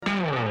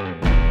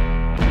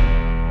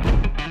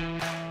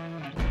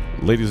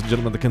Ladies and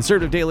gentlemen, the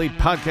Conservative Daily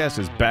Podcast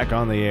is back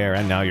on the air,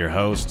 and now your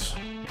host,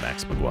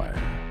 Max McGuire.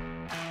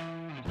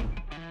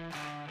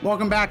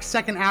 Welcome back.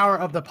 Second hour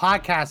of the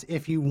podcast.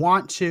 If you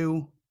want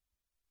to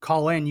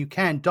call in, you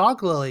can.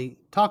 Dog Lily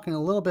talking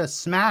a little bit of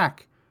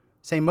smack,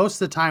 saying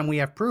most of the time we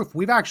have proof.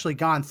 We've actually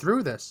gone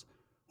through this.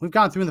 We've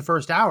gone through in the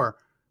first hour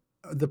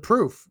the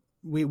proof.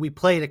 We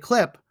played a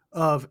clip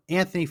of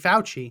Anthony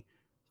Fauci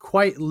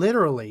quite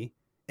literally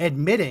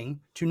admitting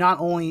to not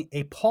only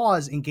a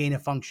pause in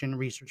gain-of-function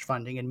research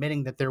funding,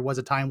 admitting that there was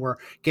a time where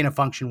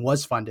gain-of-function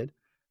was funded,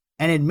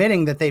 and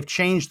admitting that they've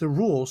changed the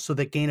rules so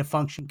that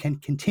gain-of-function can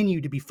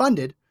continue to be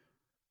funded.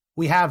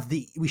 We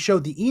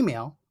showed the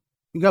email.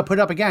 You got to put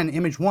up again,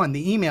 image one,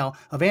 the email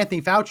of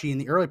Anthony Fauci in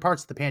the early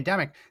parts of the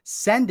pandemic,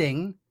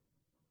 sending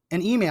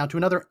an email to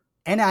another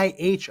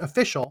NIH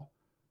official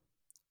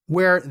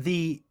where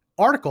the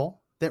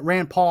article that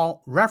Rand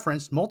Paul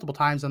referenced multiple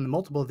times on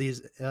multiple of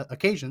these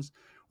occasions,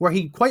 where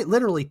he quite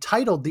literally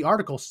titled the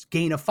article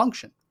Gain of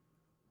Function.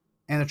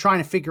 And they're trying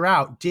to figure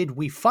out, did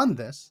we fund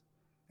this?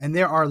 And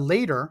there are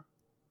later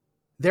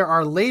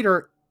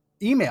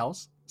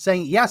emails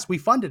saying, yes, we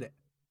funded it.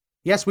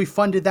 Yes, we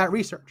funded that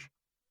research.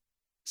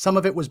 Some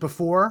of it was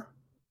before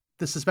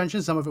the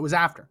suspension. Some of it was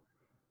after.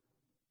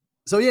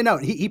 So, yeah, no,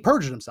 he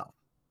perjured himself.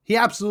 He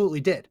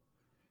absolutely did.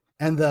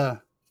 And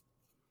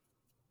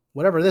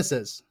whatever this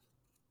is,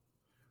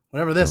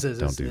 don't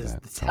do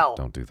that. Hell.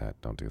 Don't do that.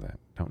 Don't do that.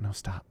 No,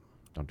 stop.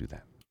 Don't do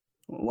that.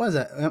 What is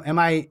it?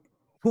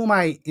 Who am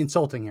I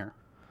insulting here?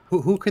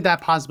 Who could that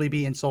possibly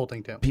be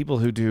insulting to? People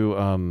who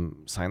do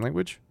sign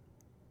language?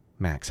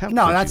 Max,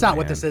 no, that's not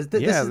what this is.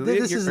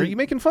 This is. Are you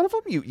making fun of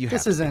him?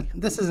 This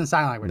isn't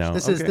sign language. No?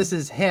 This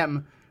is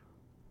him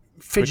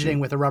fidgeting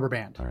with a rubber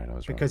band. All right, I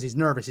was wrong. Because he's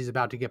nervous. He's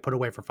about to get put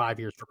away for 5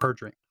 years for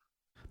perjury.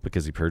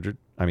 Because he perjured?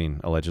 I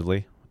mean,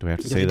 allegedly. Do we have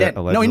to say that?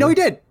 Allegedly? No, he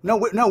did. No,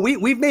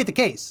 we've made the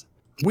case.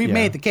 We've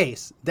made the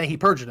case that he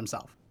perjured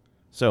himself.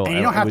 So, and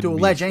you don't have to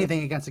allege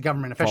anything against a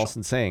government official. False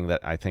in saying that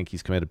I think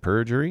he's committed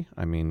perjury.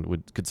 I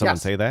mean, could someone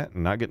say that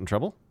and not get in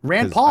trouble?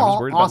 Rand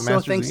Paul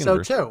also thinks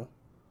so too.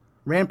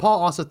 Rand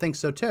Paul also thinks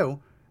so too.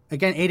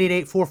 Again,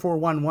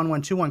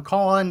 888-441-1121.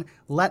 Call in.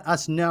 Let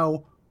us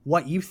know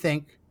what you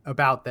think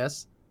about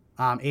this.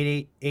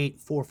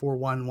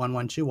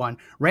 888-441-1121.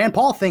 Rand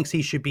Paul thinks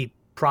he should be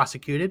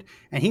prosecuted,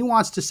 and he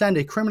wants to send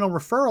a criminal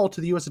referral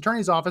to the U.S.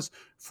 Attorney's Office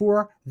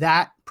for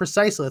that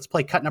precisely. Let's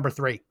play cut number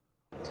 3.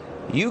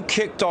 You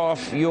kicked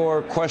off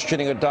your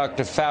questioning of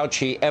Dr.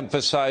 Fauci,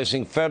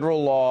 emphasizing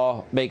federal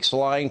law makes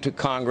lying to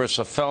Congress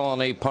a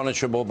felony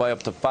punishable by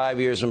up to 5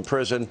 years in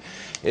prison.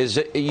 Is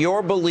it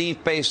your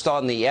belief, based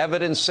on the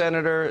evidence,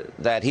 Senator,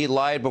 that he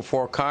lied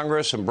before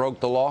Congress and broke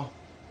the law?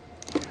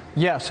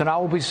 Yes, and I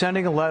will be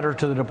sending a letter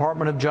to the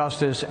Department of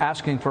Justice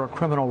asking for a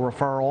criminal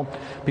referral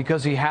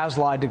because he has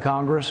lied to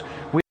Congress.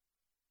 There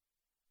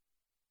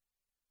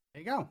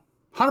you go.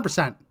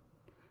 100%.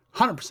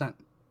 100%.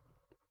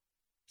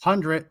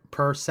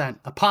 100%.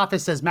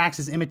 Apophis says Max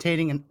is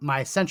imitating my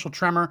essential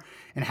tremor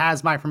and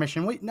has my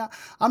permission. Wait, no,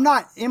 I'm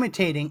not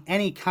imitating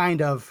any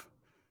kind of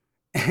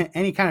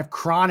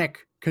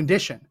chronic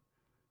condition.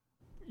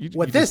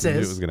 What this is, it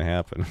was going to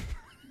happen.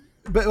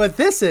 But what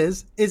this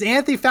is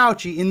Anthony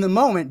Fauci in the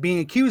moment being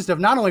accused of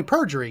not only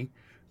perjury,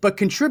 but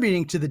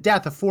contributing to the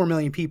death of 4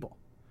 million people.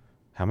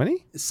 How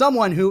many?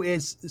 Someone who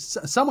is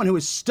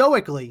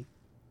stoically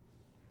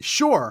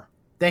sure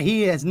that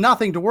he has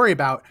nothing to worry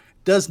about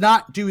does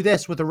not do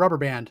this with a rubber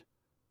band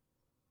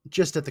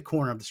just at the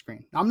corner of the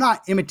screen. I'm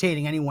not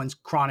imitating anyone's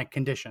chronic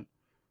condition.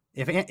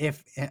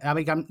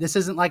 This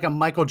isn't like a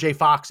Michael J.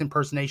 Fox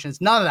impersonation. It's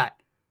none of that.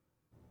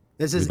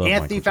 This is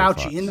Anthony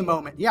Fauci in the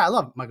moment. Yeah, I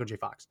love Michael J.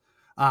 Fox.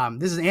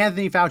 This is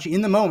Anthony Fauci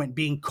in the moment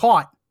being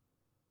caught,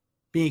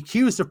 being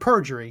accused of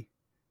perjury,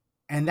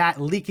 and that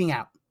leaking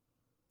out.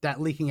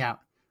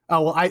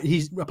 Oh, well,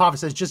 Apophis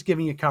says just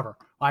giving you cover.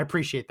 Well, I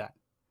appreciate that.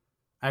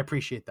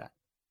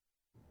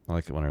 I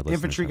like it when our listeners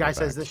Infantry guy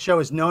says this show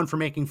is known for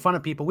making fun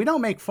of people. We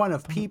don't make fun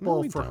of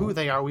people for who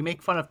they are. We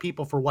make fun of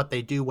people for what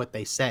they do, what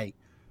they say.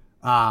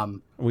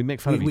 We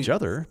make fun of each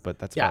other, but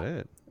that's about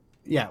it.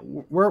 Yeah,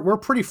 we're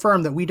pretty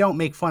firm that we don't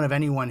make fun of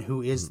anyone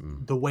who is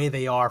the way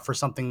they are for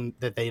something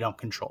that they don't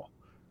control,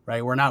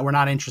 right? We're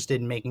not interested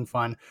in making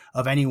fun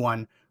of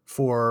anyone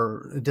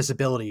for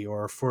disability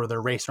or for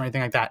their race or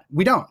anything like that.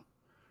 We don't.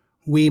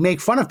 We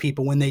make fun of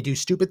people when they do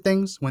stupid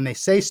things, when they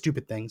say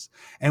stupid things,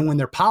 and when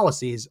their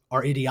policies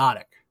are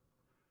idiotic,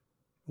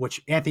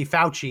 which Anthony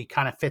Fauci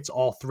kind of fits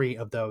all three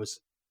of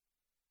those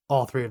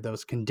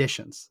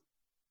conditions.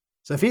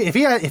 So if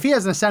he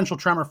has an essential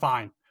tremor,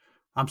 fine.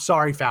 I'm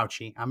sorry,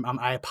 Fauci.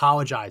 I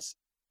apologize.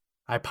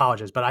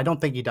 But I don't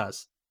think he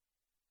does.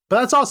 But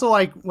that's also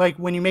like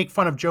when you make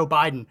fun of Joe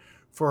Biden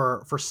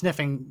for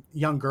sniffing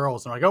young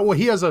girls, and like, oh well,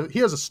 he has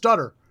a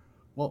stutter.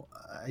 Well,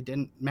 I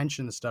didn't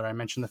mention the stutter. I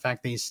mentioned the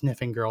fact that he's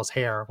sniffing girls'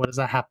 hair. What does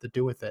that have to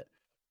do with it?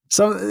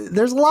 So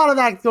there's a lot of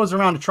that goes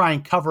around to try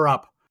and cover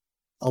up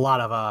a lot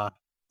of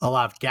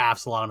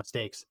gaffes, a lot of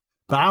mistakes.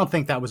 But I don't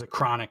think that was a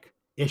chronic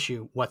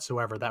issue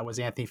whatsoever. That was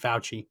Anthony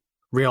Fauci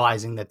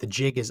realizing that the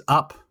jig is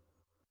up.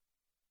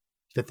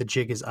 that the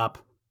jig is up.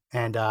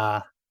 And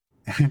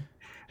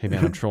Hey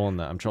man, I'm trolling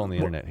the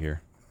internet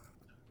here.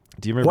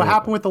 Do you remember what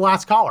happened with the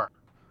last caller?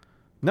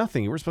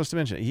 Nothing. You were supposed to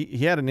mention it.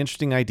 He had an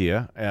interesting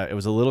idea. It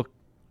was a little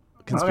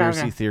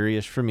conspiracy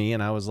theory-ish for me,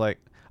 and I was like,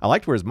 I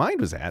liked where his mind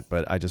was at,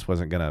 but I just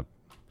wasn't gonna.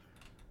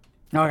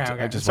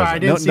 Okay. I just Sorry, I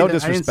wasn't. didn't No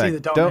see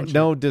disrespect. Don't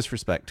No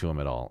disrespect to him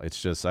at all.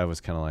 It's just I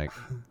was kind of like,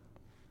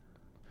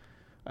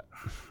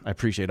 I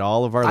appreciate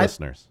all of our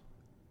listeners.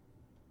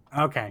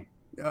 Okay.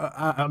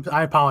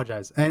 I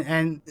apologize.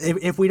 And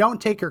if we don't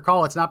take your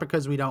call, it's not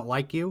because we don't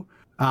like you.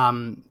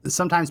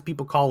 Sometimes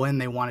people call in,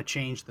 they want to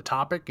change the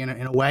topic in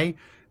a way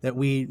that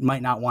we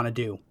might not want to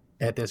do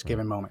at this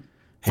given moment.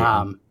 Hey,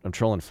 I'm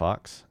trolling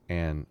Fox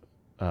and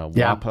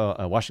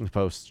Washington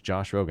Post,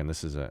 Josh Rogan.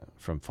 This is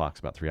from Fox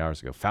about 3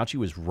 hours ago. Fauci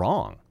was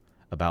wrong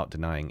about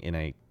denying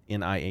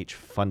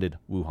NIH-funded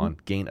Wuhan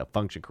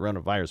gain-of-function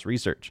coronavirus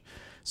research.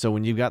 So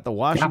when you've got the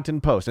Washington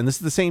Post, and this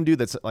is the same dude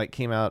that's like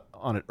came out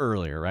on it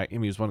earlier, right? I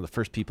mean, he was one of the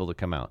first people to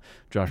come out.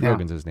 Josh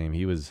Rogan's his name.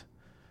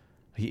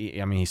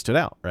 He stood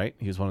out, right?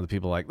 He was one of the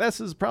people like,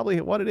 this is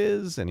probably what it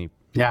is, and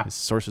his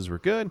sources were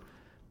good.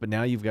 But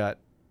now you've got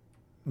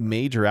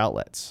major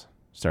outlets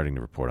starting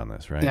to report on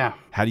this, right? Yeah.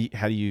 How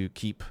do you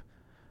keep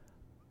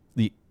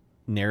the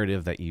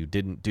narrative that you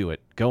didn't do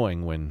it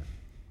going when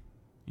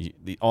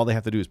all they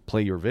have to do is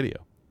play your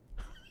video,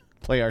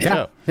 play our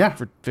show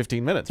for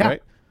 15 minutes,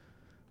 right?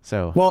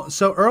 So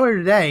earlier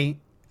today,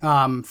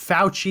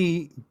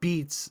 Fauci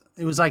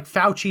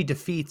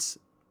defeats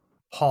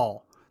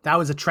Hall. That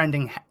was a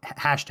trending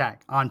hashtag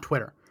on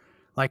Twitter.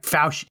 Like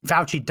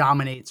Fauci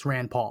dominates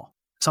Rand Paul,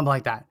 something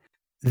like that.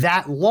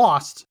 That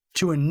lost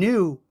to a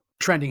new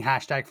trending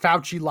hashtag,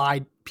 Fauci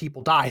lied,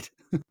 people died.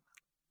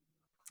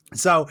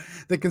 So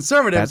the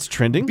conservatives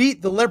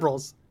beat the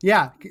liberals.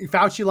 Yeah,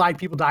 Fauci lied,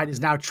 people died is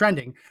now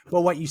trending.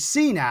 But what you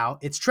see now,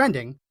 it's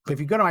trending. But if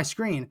you go to my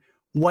screen,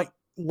 what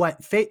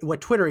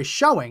Twitter is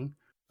showing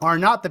are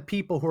not the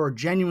people who are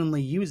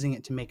genuinely using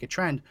it to make a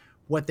trend.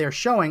 What they're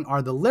showing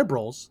are the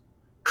liberals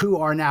who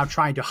are now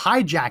trying to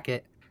hijack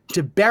it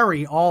to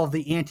bury all of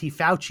the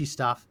anti-Fauci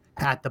stuff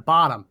at the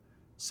bottom.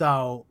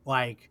 So,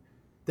 like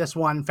this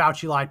one,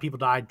 Fauci lied, people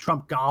died.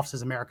 Trump golfs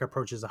as America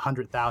approaches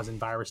 100,000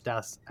 virus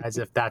deaths, as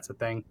if that's a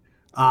thing.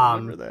 I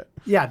remember that.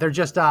 Yeah, they're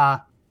just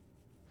they're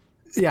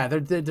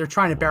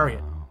trying to bury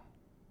it.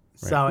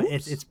 So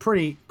it's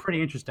pretty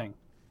interesting.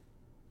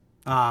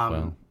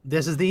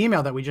 This is the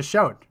email that we just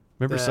showed.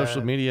 Remember,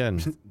 social media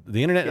and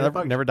the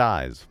internet never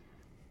dies.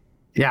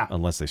 Yeah.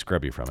 Unless they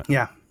scrub you from it.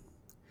 Yeah.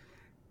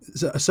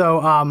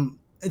 So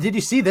did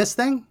you see this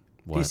thing?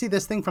 What? Do you see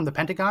this thing from the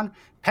Pentagon?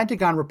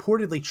 Pentagon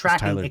reportedly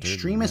tracking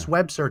extremist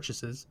web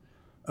searches,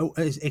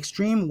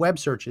 extreme web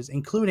searches,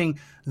 including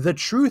the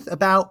truth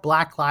about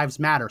Black Lives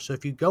Matter. So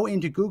if you go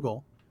into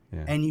Google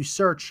and you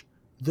search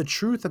the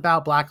truth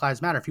about Black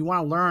Lives Matter, if you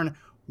want to learn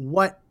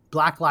what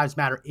Black Lives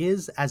Matter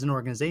is as an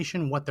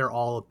organization, what they're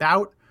all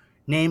about,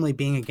 namely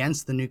being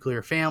against the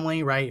nuclear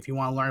family, right? If you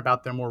want to learn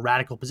about their more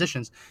radical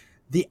positions,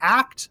 the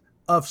act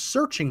of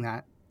searching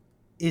that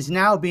is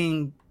now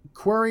being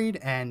queried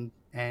and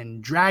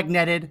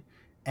dragnetted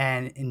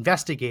and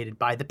investigated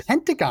by the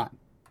Pentagon.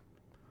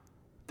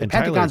 The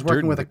Pentagon's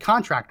working with a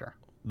contractor.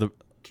 The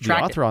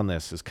author on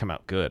this has come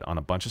out good on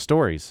a bunch of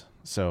stories.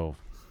 So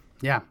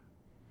yeah,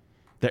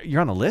 you're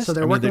on a list. So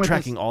they're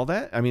tracking all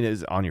that. I mean,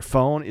 is it on your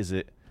phone? Is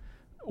it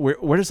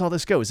where does all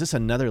this go? Is this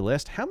another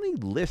list? How many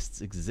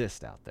lists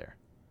exist out there?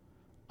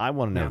 I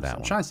want to know that.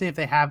 I'm trying to see if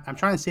they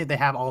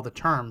have all the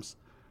terms.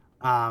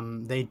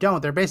 They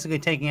don't. They're basically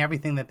taking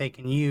everything that they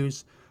can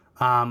use.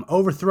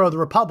 Overthrow the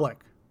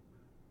republic.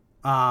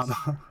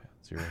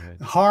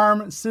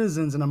 Harm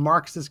citizens in a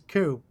Marxist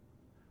coup.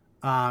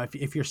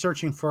 If you're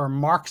searching for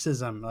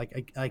Marxism,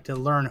 like to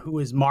learn who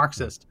is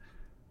Marxist,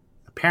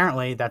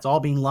 apparently that's all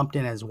being lumped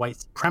in as white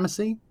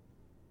supremacy.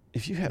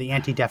 The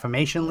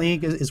Anti-Defamation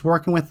League is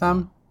working with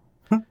them.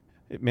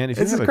 Man, if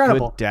you have a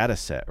good data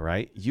set,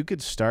 right, you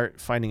could start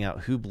finding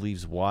out who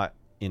believes what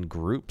in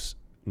groups,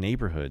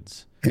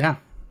 neighborhoods. Yeah.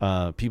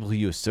 People who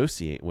you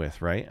associate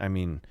with, right? I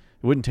mean,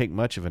 it wouldn't take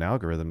much of an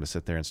algorithm to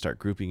sit there and start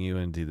grouping you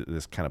into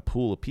this kind of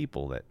pool of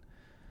people that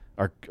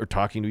are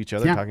talking to each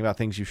other, talking about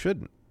things you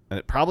shouldn't. And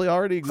it probably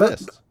already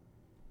exists.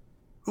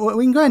 Well,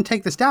 we can go ahead and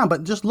take this down,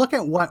 but just look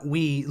at what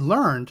we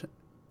learned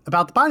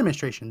about the Biden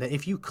administration, that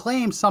if you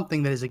claim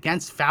something that is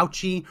against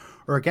Fauci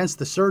or against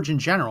the Surgeon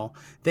General,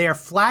 they are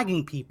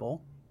flagging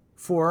people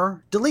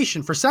for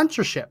deletion, for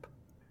censorship.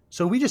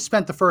 So we just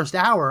spent the first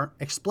hour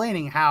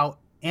explaining how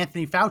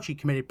Anthony Fauci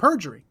committed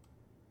perjury.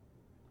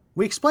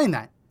 We explained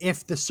that.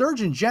 If the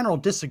Surgeon General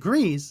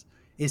disagrees,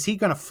 is he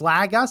going to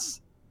flag us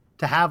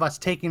to have us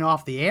taken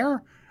off the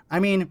air? I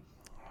mean,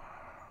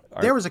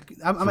 there was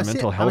I'm going to see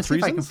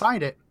if I can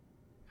find it.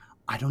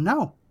 I don't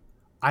know.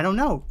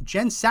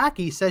 Jen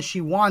Psaki says she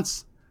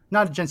wants,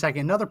 not Jen Psaki,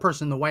 another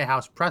person in the White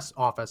House press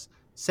office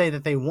say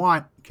that they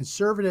want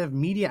conservative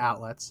media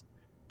outlets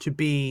to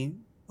be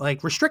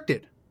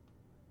restricted,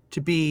 to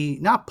be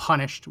not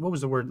punished. What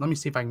was the word? Let me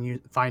see if I can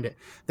find it.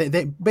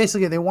 They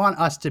basically want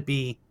us to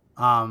be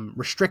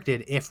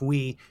restricted if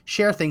we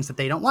share things that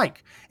they don't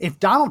like. If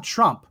Donald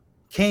Trump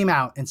came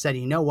out and said,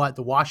 you know what,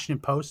 the Washington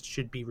Post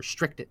should be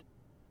restricted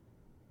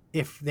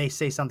if they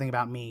say something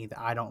about me that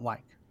I don't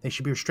like. They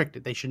should be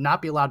restricted. They should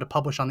not be allowed to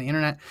publish on the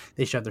internet.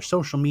 They should have their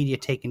social media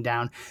taken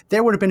down.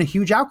 There would have been a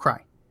huge outcry.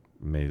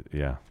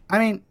 Yeah. I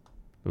mean,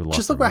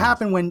 just look what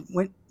happened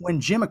when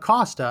Jim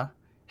Acosta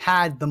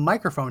had the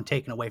microphone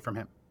taken away from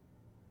him.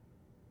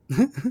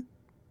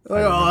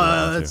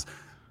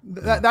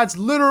 That's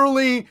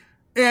literally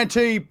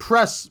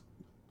anti-press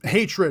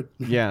hatred.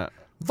 Yeah.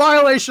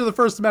 Violation of the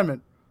First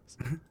Amendment.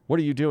 What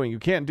are you doing? You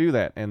can't do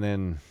that. And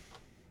then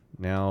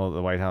now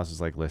the White House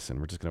is like, listen,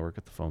 we're just going to work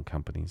with the phone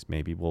companies.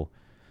 Maybe we'll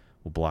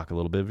block a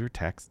little bit of your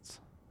texts,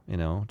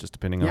 just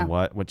depending on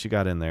what you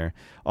got in there.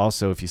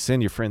 Also, if you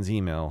send your friends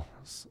emails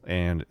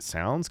and it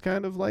sounds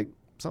kind of like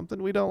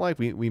something we don't like,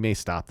 we may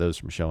stop those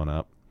from showing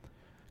up,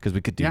 because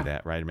we could do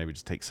that, right? Or maybe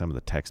just take some of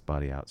the text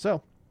body out.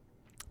 So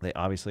they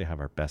obviously have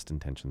our best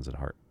intentions at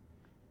heart.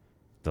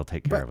 They'll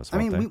take care of us.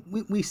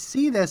 We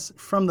see this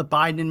from the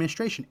Biden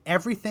administration.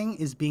 Everything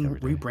is being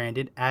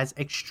rebranded as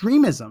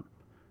extremism.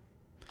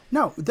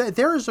 No,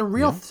 there is a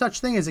real such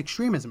thing as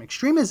extremism.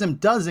 Extremism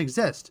does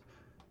exist.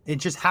 It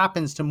just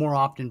happens to more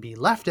often be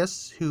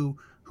leftists who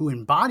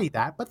embody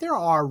that. But there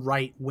are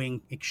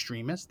right-wing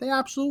extremists. They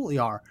absolutely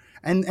are.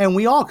 And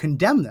we all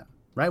condemn them,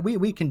 right?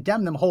 We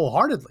condemn them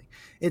wholeheartedly.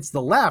 It's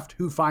the left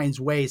who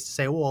finds ways to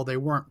say, well, they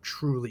weren't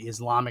truly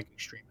Islamic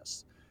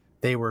extremists.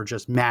 They were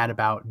just mad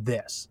about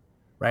this,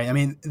 right? I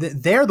mean,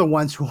 they're the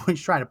ones who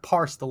always try to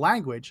parse the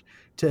language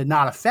to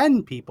not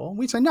offend people.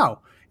 We say, no,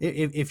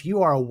 if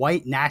you are a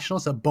white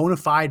nationalist, a bona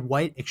fide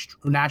white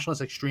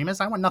nationalist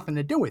extremist, I want nothing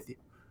to do with you.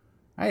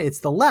 Right? It's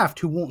the left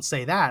who won't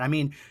say that. I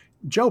mean,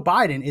 Joe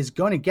Biden is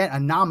going to get a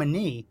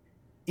nominee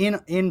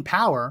in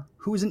power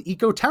who is an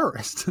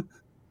eco-terrorist.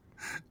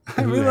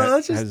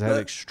 Has had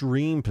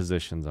extreme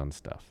positions on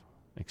stuff.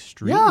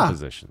 Extreme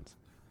positions.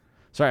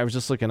 Sorry, I was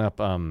just looking up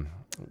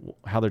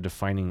how they're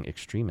defining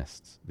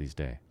extremists these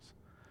days.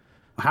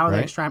 How are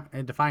they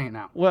defining it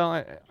now?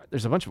 Well,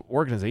 there's a bunch of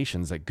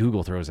organizations that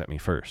Google throws at me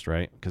first,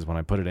 right? Because when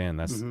I put it in,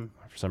 that's for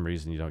some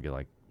reason you don't get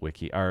like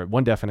wiki. Or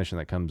one definition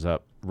that comes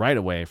up right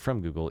away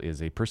from Google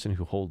is a person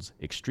who holds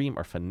extreme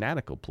or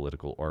fanatical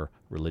political or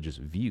religious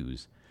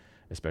views,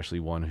 especially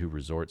one who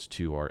resorts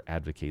to or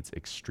advocates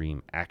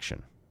extreme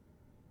action.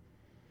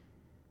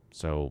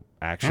 So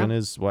action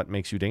is what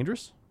makes you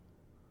dangerous?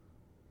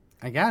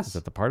 I guess. Is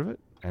that the part of it?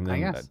 And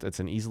then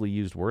that's an easily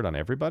used word on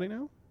everybody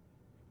now?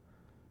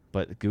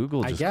 But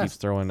Google just keeps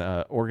throwing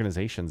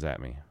organizations at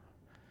me.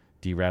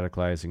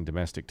 De-radicalizing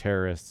domestic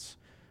terrorists.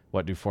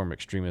 What do former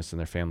extremists and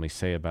their families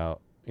say about,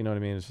 you know what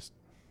I mean? It's just,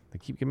 they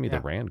keep giving me the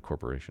Rand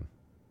Corporation.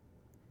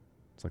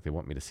 It's like they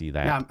want me to see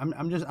that. Yeah,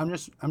 I'm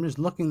just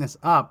looking this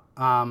up.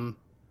 Go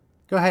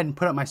ahead and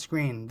put up my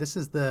screen. This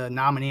is the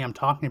nominee I'm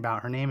talking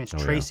about. Her name is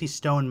Tracy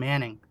Stone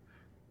Manning.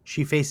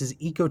 She faces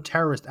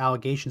eco-terrorist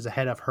allegations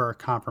ahead of her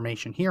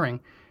confirmation hearing.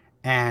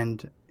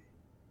 And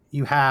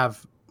you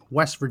have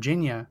West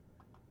Virginia,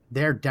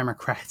 their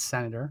Democrat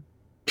senator,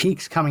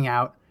 Peaks, coming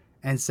out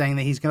and saying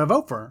that he's going to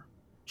vote for her.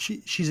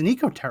 She's an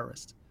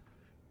eco-terrorist.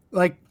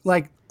 Like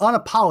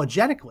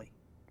unapologetically.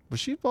 Was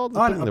she involved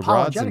in putting the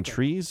rods in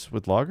trees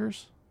with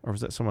loggers? Or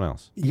was that someone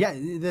else? Yeah,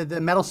 the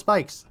metal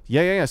spikes.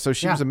 Yeah. So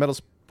she was a metal...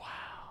 Wow.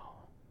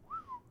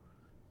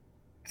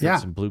 Yeah.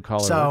 Some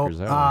blue-collar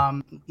workers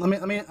out let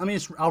me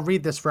just... I'll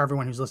read this for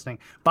everyone who's listening.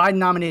 Biden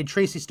nominated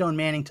Tracy Stone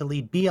Manning to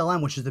lead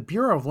BLM, which is the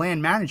Bureau of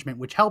Land Management,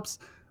 which helps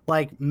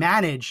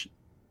manage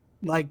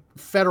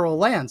federal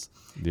lands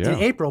in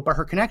April, but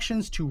her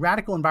connections to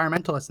radical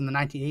environmentalists in the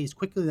 1980s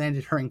quickly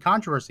landed her in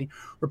controversy.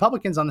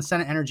 Republicans on the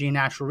Senate Energy and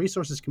Natural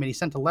Resources Committee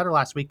sent a letter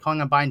last week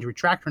calling on Biden to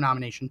retract her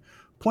nomination,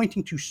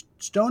 pointing to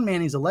Stone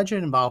Manning's alleged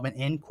involvement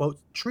in, quote,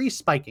 tree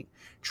spiking.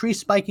 Tree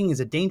spiking is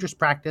a dangerous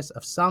practice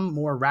of some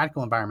more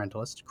radical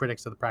environmentalists,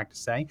 critics of the practice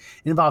say.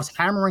 It involves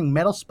hammering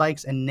metal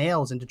spikes and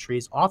nails into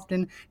trees,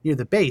 often near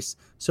the base,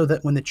 so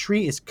that when the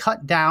tree is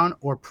cut down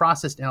or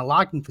processed in a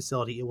logging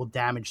facility, it will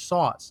damage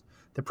saws.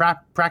 The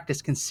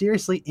practice can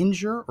seriously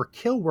injure or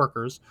kill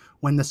workers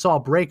when the saw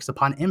breaks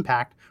upon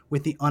impact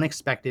with the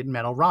unexpected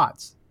metal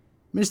rods.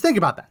 I mean, just think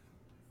about that.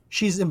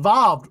 She's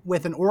involved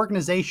with an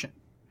organization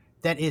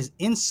that is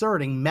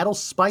inserting metal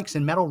spikes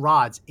and metal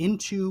rods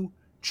into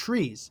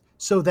trees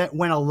so that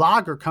when a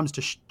logger comes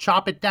to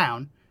chop it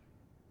down,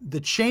 the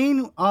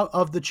chain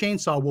of the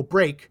chainsaw will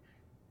break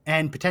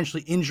and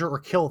potentially injure or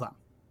kill them.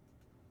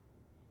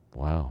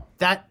 Wow.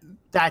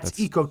 That's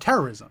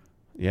eco-terrorism.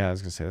 Yeah, I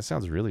was going to say, that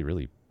sounds really,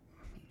 really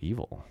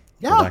evil,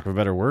 for lack of a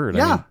better word.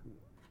 Yeah. I mean,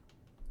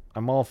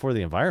 I'm all for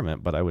the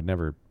environment, but I would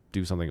never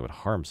do something that would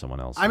harm someone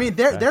else. I mean,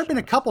 there have been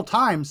a couple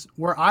times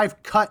where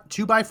I've cut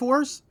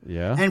 2x4s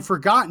and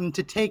forgotten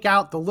to take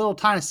out the little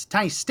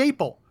tiny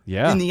staple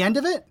in the end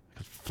of it.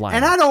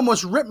 And I'd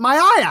almost ripped my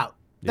eye out.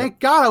 Thank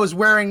God I was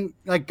wearing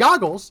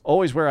goggles.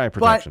 Always wear eye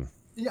protection.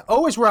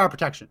 Always wear eye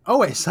protection.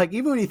 Always.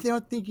 Even when you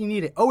don't think you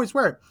need it, always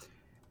wear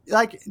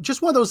it.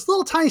 Just one of those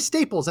little tiny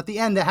staples at the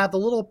end that have the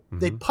little,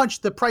 they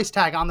punch the price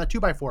tag on the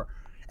 2x4.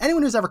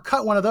 Anyone who's ever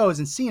cut one of those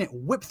and seen it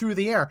whip through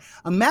the air,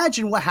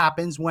 imagine what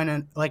happens when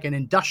an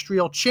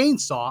industrial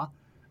chainsaw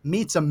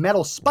meets a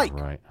metal spike.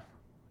 Right.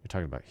 You're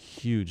talking about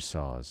huge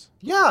saws.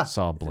 Yeah.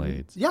 Saw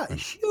blades. Yeah,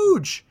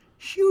 huge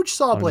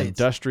saw blades. On an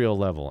industrial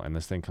level, and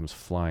this thing comes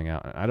flying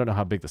out. I don't know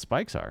how big the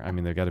spikes are. I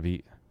mean, they've got to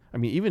be. I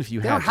mean, even if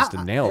you have just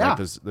a nail, like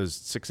those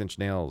 6-inch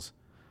nails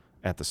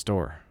at the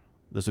store,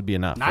 this would be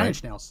enough.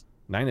 9-inch nails.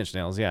 9-inch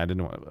nails. Yeah, I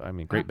didn't want. I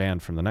mean, great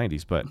band from the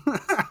 '90s, but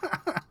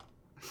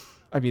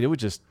I mean, it would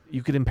just.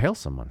 You could impale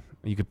someone.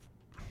 You could.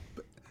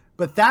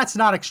 But that's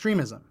not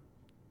extremism,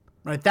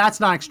 right? That's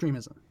not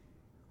extremism.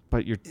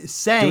 But you're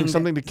doing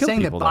something to kill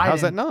people. Biden,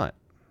 how's that not?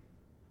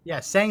 Yeah,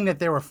 saying that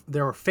there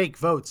were fake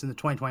votes in the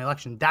 2020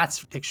 election,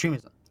 that's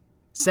extremism.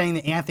 Saying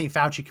that Anthony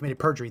Fauci committed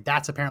perjury,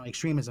 that's apparently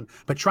extremism.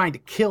 But trying to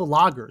kill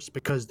loggers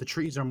because the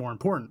trees are more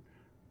important,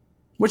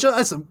 which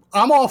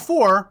I'm all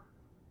for,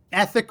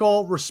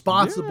 ethical,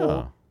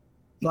 responsible,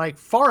 like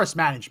forest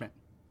management.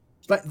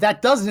 But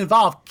that doesn't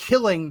involve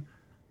killing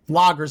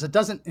loggers. It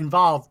doesn't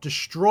involve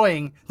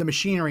destroying the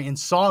machinery in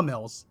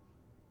sawmills.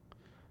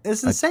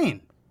 It's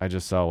insane. I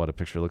just saw what a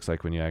picture looks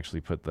like when you actually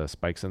put the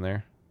spikes in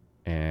there,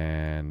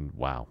 and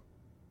wow.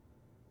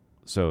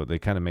 So they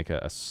kind of make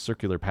a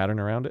circular pattern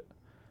around it.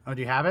 Oh,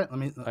 do you have it? I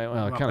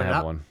kind of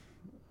have one.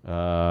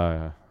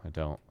 I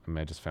don't. I mean,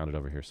 I just found it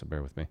over here, so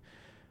bear with me.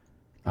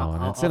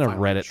 And it's in a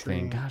Reddit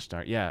thing. Gosh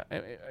darn. Yeah,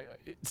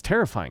 it's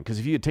terrifying because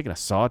if you had taken a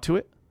saw to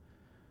it,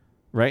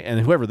 right, and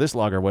whoever this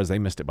logger was, they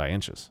missed it by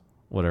inches.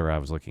 Whatever I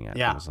was looking at,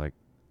 it was like,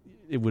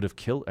 it would have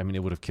killed. I mean,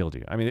 it would have killed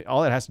you. I mean,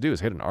 all it has to do is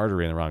hit an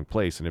artery in the wrong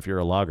place, and if you're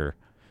a logger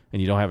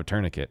and you don't have a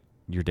tourniquet,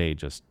 your day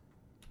just.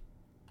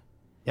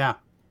 Yeah.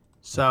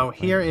 So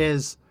here,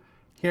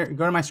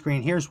 go to my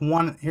screen. Here's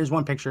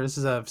one picture. This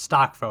is a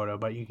stock photo,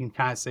 but you can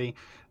kind of see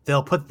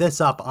they'll put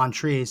this up on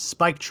trees.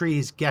 Spike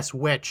trees, guess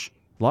which?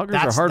 Loggers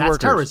are hard workers. That's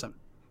terrorism.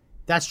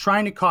 That's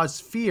trying to cause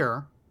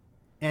fear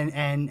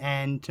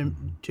and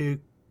to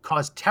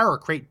cause terror,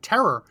 create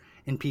terror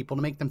in people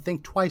to make them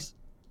think twice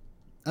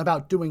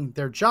about doing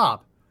their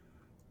job.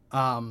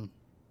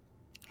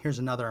 Here's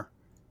another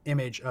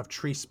image of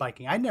tree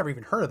spiking. I'd never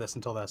even heard of this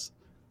until this.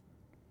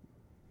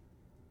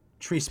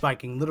 Tree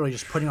spiking, literally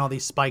just putting all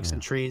these spikes in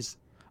trees.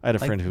 I had a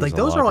friend who was a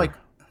those logger, are like,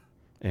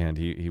 and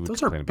he would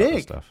those complain are about this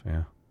big stuff.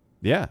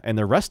 Yeah, and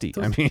they're rusty.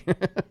 I mean,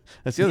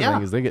 that's the other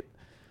thing is they get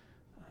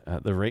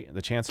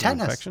the chance of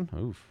infection.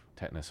 Oof,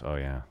 tetanus. Oh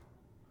yeah.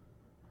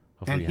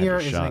 Hopefully and here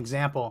is an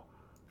example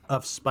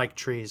of spike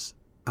trees.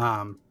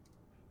 They'll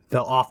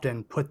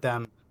often put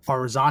them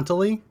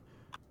horizontally,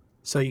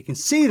 so you can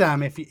see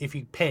them if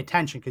you pay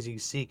attention, because you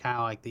see kind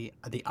of like the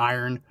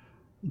iron,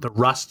 the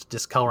rust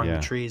discoloring the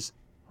trees.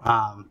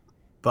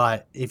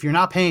 But if you're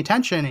not paying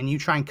attention and you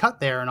try and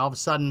cut there, and all of a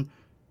sudden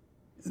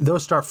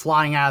those start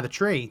flying out of the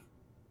tree,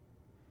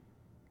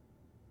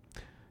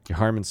 you're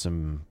harming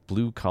some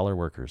blue collar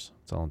workers.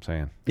 That's all I'm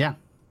saying. Yeah,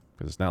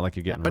 because it's not like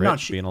you're getting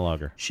rich being a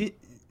logger.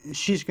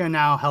 She's going to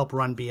now help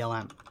run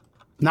BLM,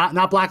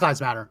 not Black Lives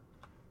Matter,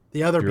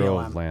 the other Bureau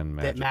BLM of Land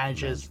that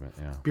manages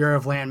Management, Bureau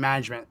of Land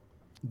Management,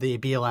 the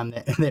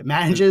BLM that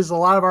manages a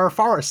lot of our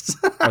forests.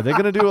 Are they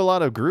going to do a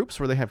lot of groups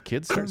where they have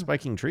kids start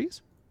spiking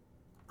trees?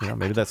 You know,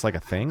 maybe that's like a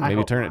thing.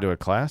 Maybe turn it into a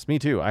class. Me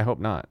too. I hope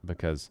not,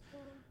 because,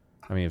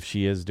 I mean, if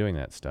she is doing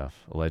that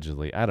stuff,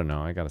 allegedly, I don't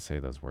know. I got to say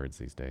those words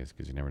these days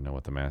because you never know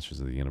what the masters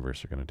of the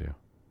universe are going to do.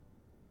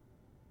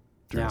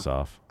 Turn us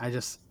off.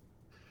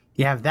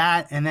 You have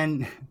that, and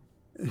then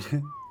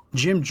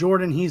Jim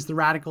Jordan, he's the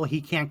radical. He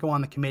can't go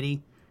on the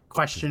committee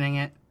questioning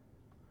it.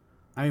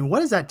 I mean, what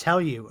does that tell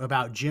you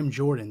about Jim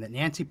Jordan, that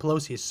Nancy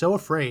Pelosi is so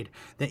afraid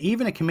that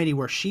even a committee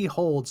where she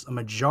holds a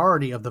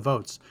majority of the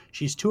votes,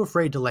 she's too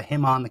afraid to let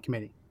him on the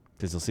committee?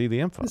 Because he'll see the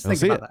info. He'll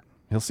see it.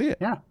 He'll see it.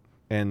 Yeah.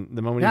 And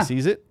the moment he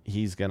sees it,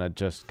 he's going to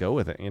just go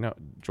with it. You know,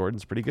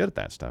 Jordan's pretty good at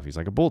that stuff. He's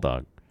like a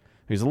bulldog.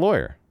 He's a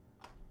lawyer.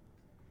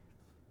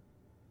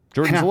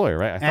 Jordan's a lawyer,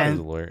 right? I thought he was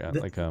a lawyer.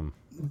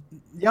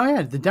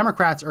 The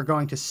Democrats are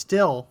going to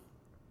still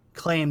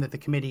claim that the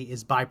committee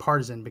is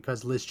bipartisan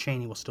because Liz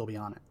Cheney will still be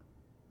on it.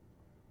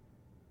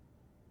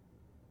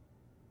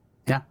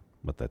 Yeah.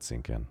 Let that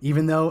sink in.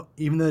 Even though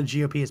the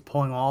GOP is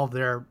pulling all of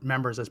their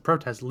members as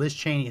protests, Liz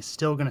Cheney is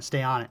still going to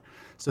stay on it.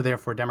 So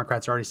therefore,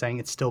 Democrats are already saying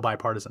it's still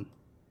bipartisan.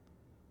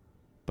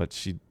 But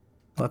she...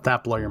 Let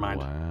that blow your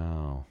mind.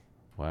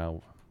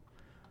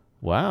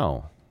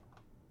 Wow.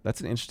 That's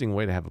an interesting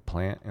way to have a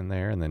plant in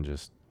there and then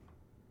just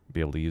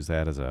be able to use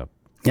that as a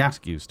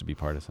excuse to be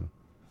partisan.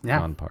 Yeah.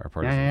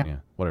 Non-partisan. Yeah.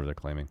 Whatever they're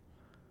claiming.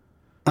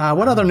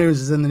 What other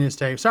news is in the news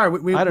today? Sorry,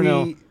 I don't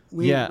know.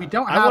 We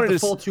don't have the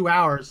full 2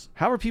 hours.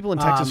 How are people in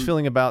Texas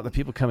feeling about the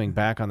people coming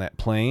back on that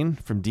plane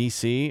from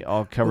D.C.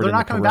 all covered in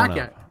the corona? They're not coming back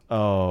yet.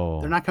 Oh.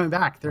 They're not coming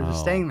back. They're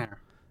just staying there.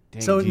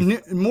 Dang, so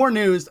more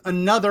news.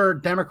 Another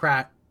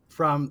Democrat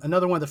from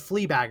another one of the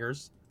flea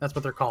baggers. That's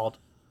what they're called.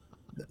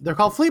 They're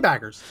called flea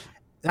baggers.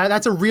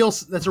 That's a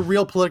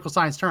real political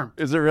science term.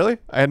 Is it really?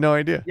 I had no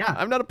idea. Yeah.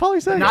 I'm not a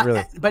poli-sci,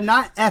 really. But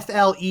not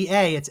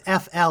FLEA. It's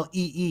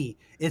FLEE.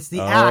 It's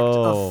the act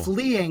of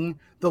fleeing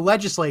the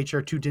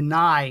legislature to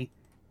deny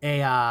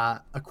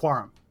a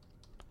quorum.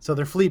 So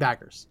they're flea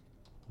baggers.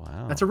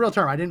 Wow. That's a real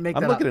term. I didn't make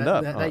that up. I'm looking it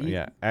up.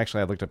 Yeah.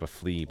 Actually, I looked up a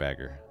flea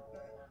bagger.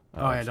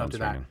 Yeah, don't do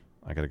that. Ringing.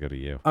 I got to go to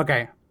you.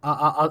 Okay.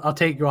 I'll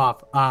take you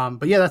off.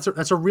 But yeah,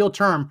 that's a real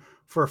term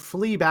for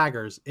flea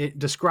baggers. It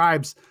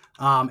describes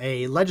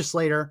a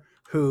legislator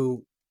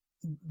who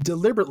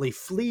deliberately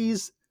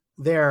flees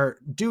their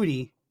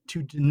duty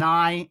to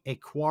deny a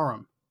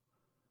quorum.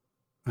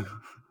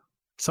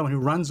 Someone who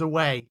runs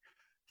away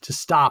to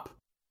stop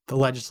the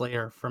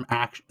legislature from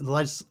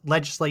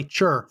actually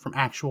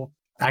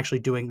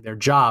doing their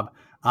job.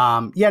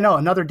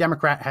 Another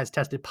Democrat has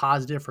tested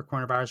positive for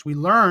coronavirus. We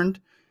learned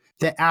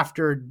that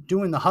after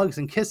doing the hugs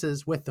and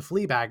kisses with the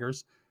flea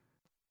baggers,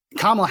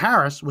 Kamala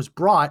Harris was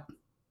brought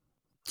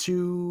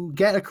to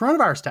get a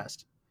coronavirus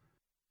test.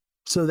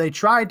 So they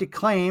tried to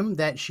claim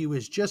that she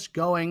was just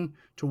going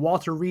to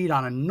Walter Reed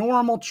on a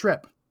normal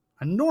trip,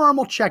 a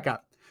normal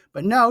checkup.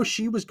 But no,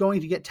 she was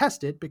going to get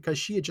tested because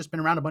she had just been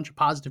around a bunch of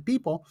positive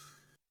people.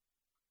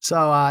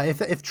 So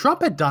if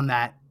Trump had done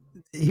that,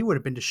 he would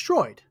have been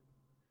destroyed.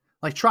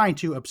 Like trying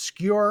to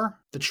obscure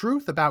the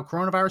truth about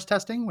coronavirus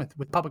testing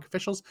with public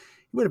officials,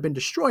 he would have been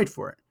destroyed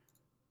for it.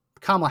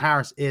 Kamala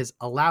Harris is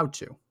allowed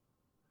to.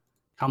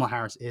 Kamala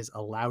Harris is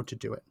allowed to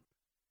do it.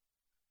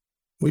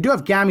 We do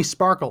have Gammy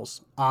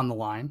Sparkles on the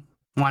line.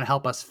 Want to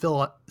help us fill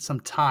up some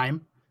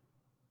time.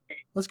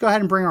 Let's go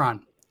ahead and bring her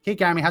on. Hey,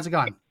 Gammy, how's it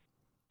going?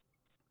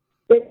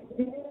 Good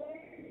morning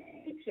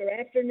or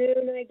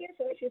afternoon, I guess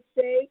I should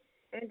say.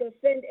 I'm going to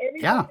send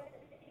everybody. Yeah.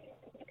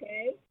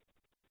 Okay.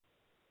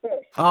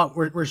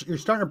 First. You're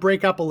starting to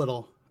break up a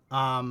little.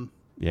 Yeah,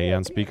 you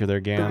on speaker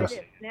there, Gams?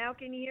 Now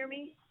can you hear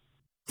me?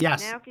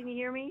 Yes. Now can you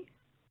hear me?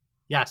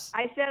 Yes.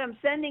 I said I'm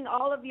sending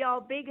all of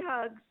y'all big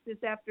hugs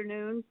this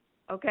afternoon,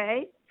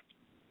 okay?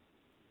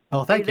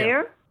 Oh, thank you.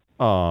 There?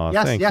 Oh,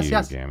 yes, thank yes, you,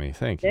 yes. Gammy.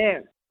 Thank you.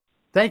 There.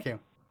 Thank you.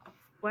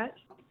 What?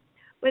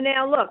 Well,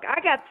 now, look,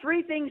 I got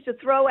 3 things to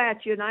throw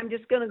at you, and I'm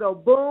just going to go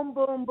boom,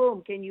 boom,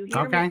 boom. Can you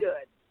hear me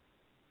good?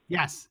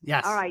 Yes,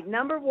 yes. All right,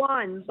 number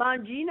 1,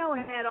 Bongino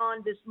had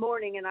on this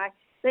morning, and I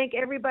think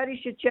everybody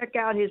should check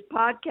out his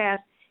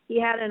podcast. He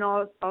had an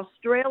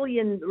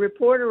Australian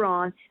reporter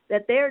on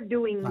that they're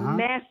doing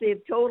massive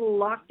total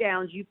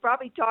lockdowns. You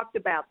probably talked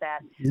about that.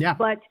 Yeah.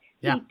 But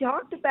he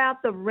talked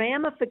about the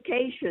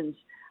ramifications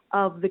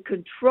of the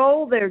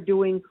control they're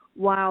doing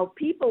while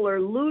people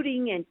are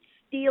looting and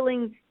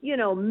stealing,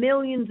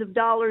 millions of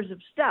dollars of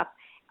stuff.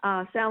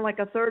 Sound like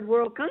a third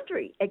world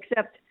country,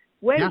 except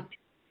wait. Yeah.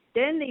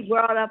 Then he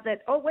brought up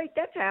that,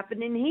 that's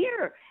happening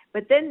here.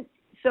 But then,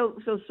 so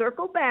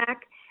circle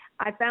back.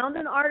 I found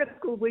an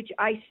article which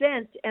I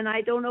sent, and I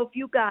don't know if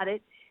you got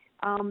it.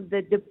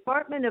 The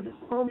Department of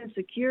Homeland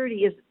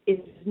Security is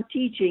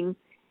teaching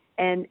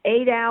an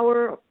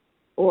 8-hour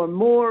or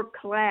more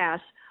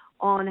class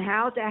on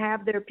how to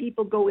have their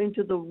people go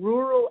into the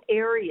rural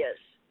areas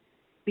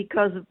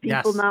because of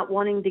people not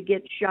wanting to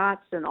get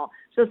shots and all.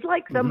 So it's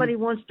like somebody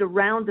wants to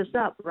round us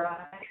up, right?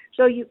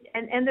 So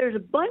and there's a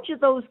bunch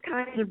of those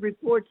kinds of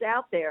reports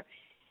out there.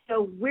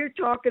 So we're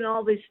talking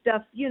all this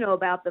stuff,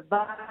 about the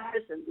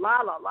virus and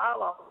la, la, la,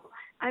 la.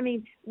 I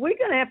mean, we're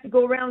going to have to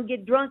go around and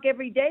get drunk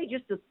every day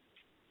just to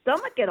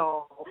stomach it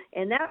all.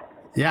 And that.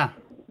 Yeah.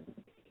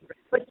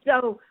 But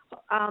so,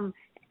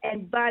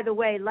 and by the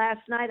way,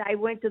 last night I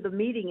went to the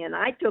meeting and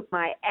I took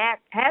my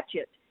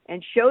hatchet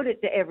and showed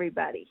it to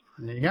everybody.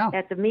 There you go.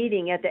 At the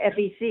meeting at the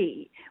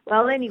FEC.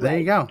 Well, anyway, there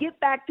you go. Get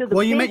back to the.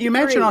 Well, you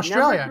mentioned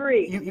Australia.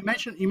 You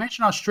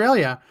mentioned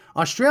Australia.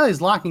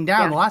 Australia's locking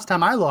down. Yeah. The last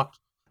time I looked,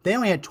 they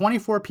only had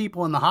 24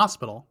 people in the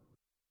hospital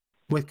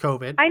with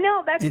COVID. I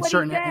know that's what he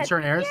said. In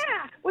certain areas.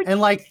 Yeah,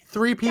 and like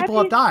 3 people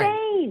have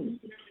died.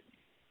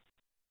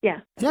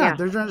 Yeah. Yeah,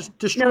 they're just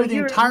destroying the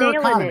entire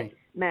economy. It,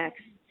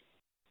 Max.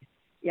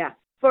 Yeah,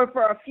 for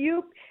a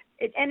few,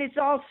 and it's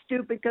all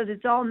stupid because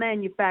it's all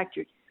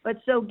manufactured. But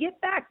so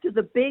get back to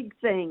the big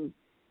thing,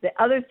 the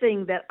other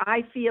thing that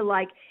I feel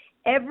like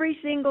every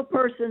single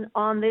person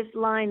on this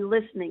line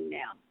listening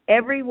now,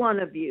 every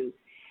one of you,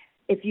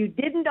 if you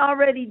didn't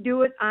already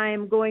do it, I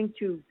am going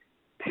to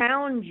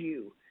pound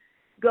you.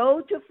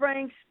 Go to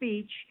Frank's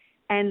speech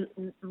and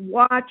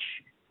watch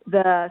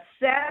the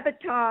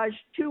sabotage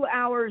 2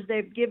 hours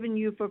they've given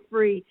you for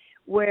free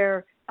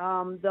where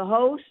the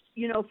host,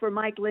 for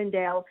Mike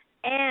Lindell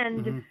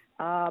and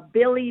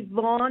Billy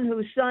Vaughn,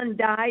 whose son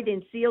died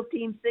in SEAL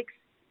Team 6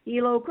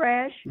 helo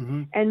crash,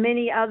 and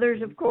many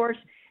others, of course,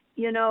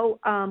 there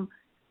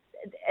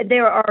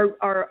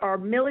are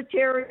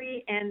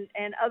military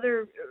and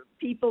other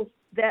people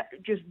that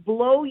just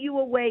blow you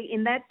away.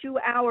 In that 2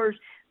 hours,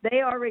 they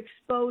are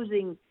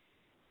exposing,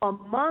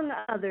 among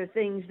other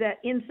things, that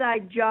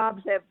inside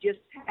jobs have just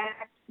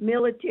hacked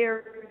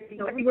military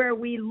everywhere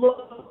we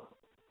look.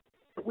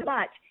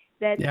 But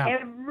that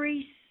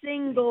every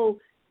single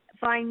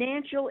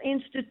financial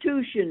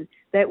institution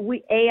that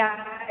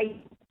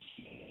AI,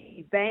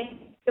 Bank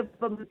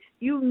of,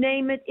 you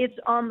name it, it's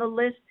on the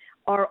list,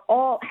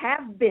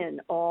 have been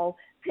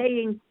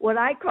paying what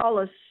I call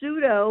a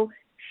pseudo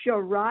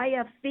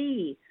Sharia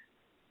fee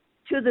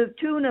to the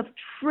tune of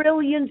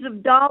trillions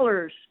of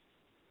dollars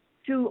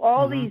to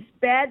all these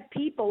bad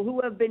people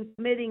who have been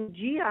committing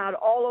jihad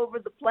all over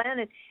the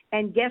planet.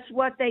 And guess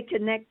what they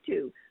connect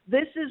to?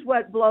 This is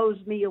what blows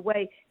me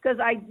away, because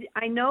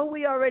I know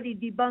we already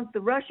debunked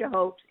the Russia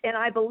hoax, and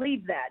I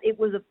believe that. It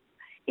was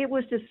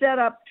to set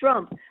up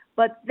Trump,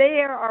 but they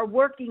are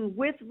working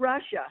with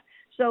Russia.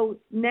 So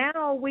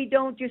now we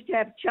don't just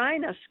have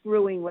China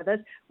screwing with us.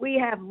 We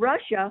have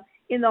Russia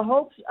in the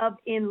hopes of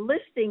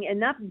enlisting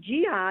enough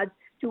jihads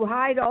to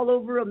hide all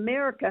over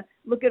America.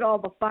 Look at all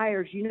the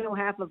fires. You know,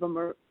 half of them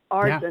are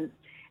arson.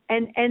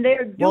 Yeah. And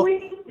they're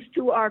doing this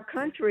to our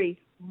country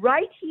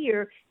right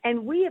here,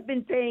 and we have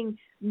been paying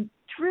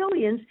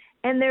trillions,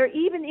 and they're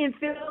even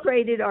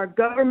infiltrated our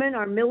government,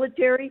 our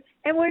military,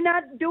 and we're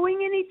not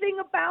doing anything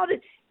about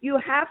it. You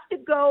have to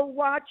go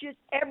watch it,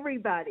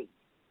 everybody.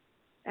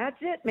 That's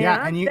it, man.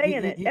 I'm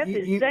saying it. That's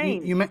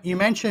insane. You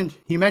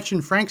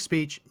mentioned Frank's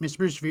speech, Mr.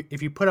 Bruce.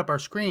 If you put up our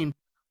screen,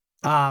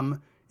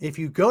 if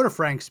you go to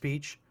Frank's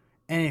speech,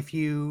 and if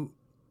you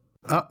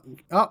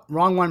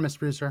wrong one, Mr.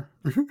 Producer.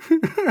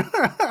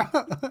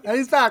 And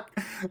he's back.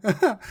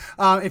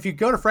 If you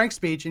go to Frank's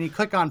speech and you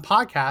click on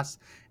podcasts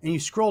and you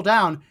scroll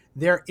down,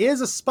 there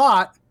is a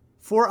spot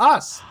for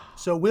us.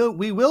 So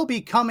we will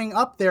be coming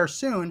up there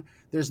soon.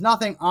 There's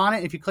nothing on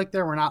it. If you click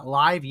there, we're not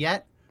live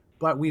yet,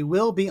 but we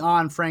will be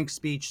on Frank's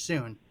speech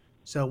soon.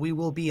 So we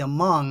will be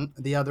among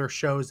the other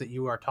shows that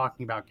you are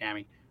talking about,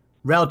 Gammy,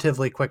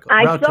 relatively quickly.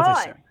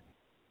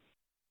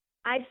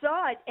 I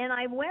saw it, and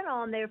I went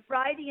on there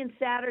Friday and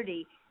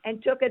Saturday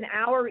and took an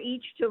hour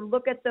each to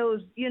look at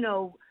those,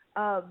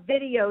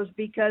 videos,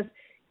 because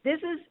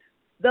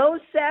those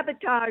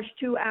sabotage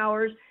 2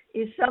 hours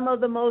is some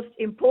of the most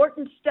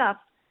important stuff,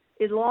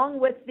 along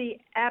with the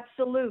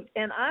absolute.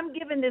 And I'm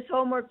giving this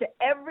homework to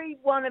every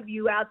one of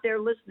you out there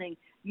listening.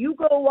 You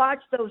go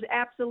watch those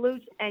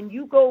absolutes, and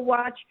you go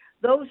watch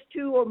those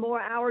 2 or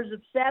more hours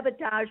of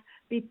sabotage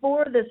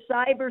before the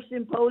cyber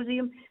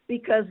symposium,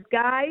 because,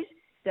 guys,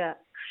 the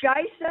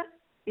Scheisse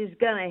is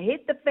going to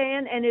hit the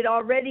fan, and it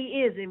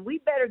already is. And we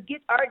better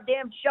get our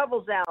damn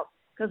shovels out,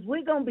 because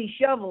we're going to be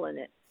shoveling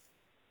it.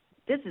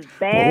 This is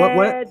bad.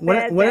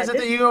 What is it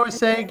that you always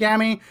say,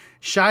 Gammy?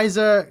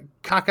 Scheisse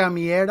caca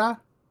mierda?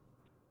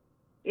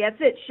 That's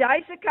it.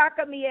 Scheisse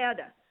caca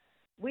mierda.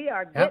 We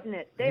are getting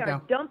it. They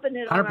are dumping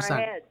it 100%. On our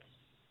heads.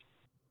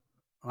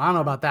 Well, I don't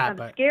know about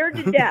that, I'm scared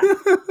to death.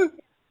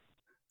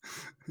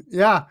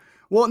 Yeah.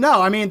 Well,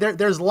 no, I mean,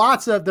 there's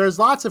lots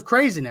of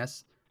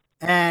craziness.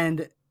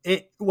 And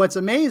what's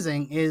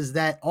amazing is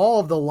that all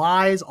of the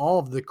lies, all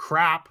of the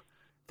crap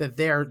that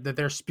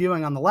they're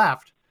spewing on the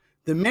left,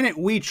 the minute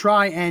we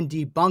try and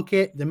debunk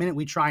it, the minute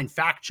we try and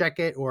fact check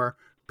it or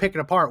pick it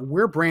apart,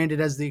 we're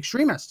branded as the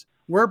extremist.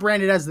 We're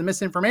branded as the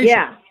misinformation.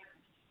 Yeah.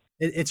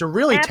 It's a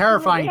really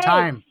terrifying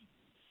time.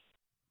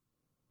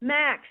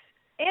 Max,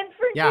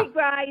 infantry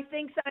guy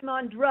thinks I'm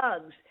on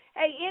drugs.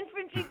 Hey,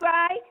 infantry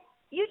guy,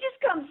 you just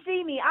come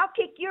see me. I'll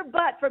kick your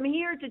butt from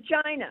here to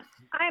China.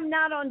 I'm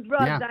not on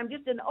drugs. Yeah. I'm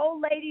just an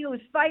old lady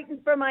who's fighting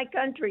for my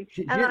country.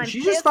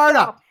 She's just fired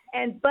up.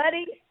 And,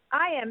 buddy,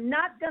 I am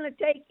not going to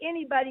take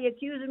anybody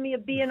accusing me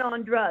of being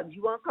on drugs.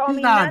 You want to call She's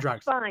me not nuts? on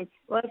drugs. Fine.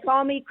 You want to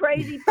call me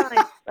crazy?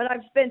 Fine. But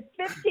I've spent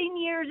 15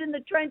 years in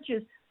the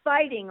trenches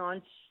fighting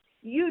on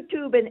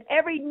YouTube and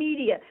every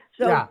media.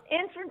 So,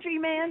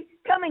 infantryman,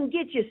 come and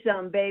get you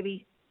some,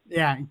 baby.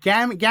 Yeah.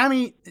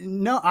 Gammy,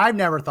 no, I've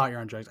never thought you're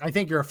on drugs. I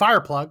think you're a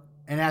fire plug.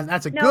 And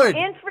that's a good.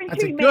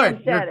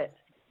 Infantryman said it.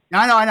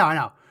 I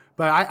know.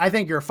 But I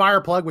think you're a fire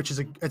plug, which is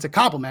it's a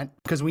compliment,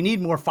 because we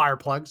need more fire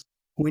plugs.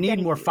 We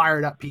need more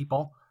fired up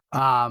people.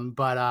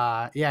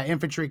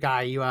 Infantry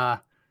guy, you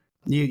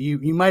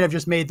might have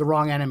just made the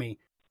wrong enemy.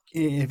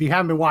 If you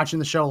haven't been watching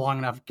the show long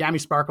enough, Gammy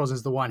Sparkles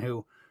is the one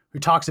who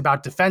talks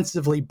about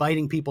defensively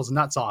biting people's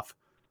nuts off.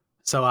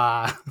 So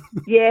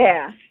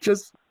yeah,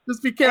 just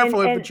be careful,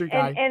 infantry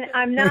guy. And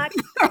I'm not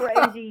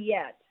crazy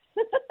yet.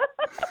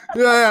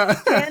 Yeah.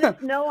 Dennis,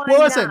 no, I'm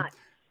not.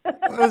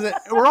 Listen,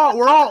 we're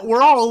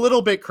all a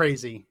little bit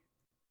crazy,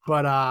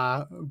 but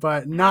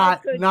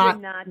not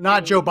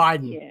Joe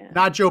Biden. Yeah.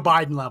 Not Joe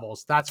Biden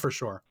levels, that's for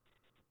sure.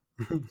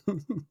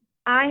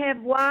 I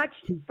have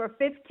watched for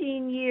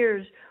 15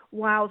 years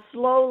while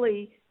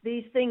slowly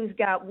these things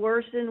got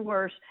worse and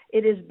worse.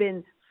 It has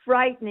been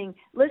frightening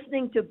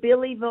listening to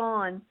Billy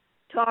Vaughn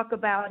talk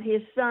about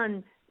his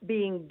son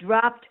being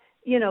dropped,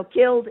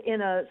 killed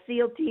in a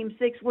SEAL Team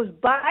 6. Was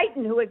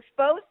Biden who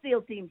exposed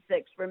SEAL Team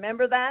 6.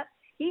 Remember that?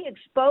 He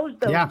exposed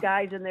those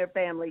guys and their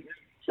families.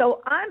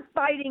 So I'm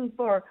fighting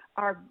for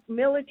our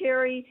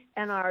military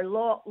and our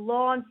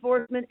law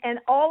enforcement and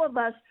all of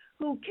us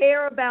who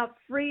care about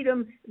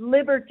freedom,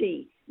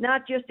 liberty,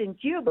 not just in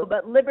Cuba,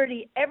 but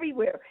liberty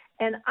everywhere.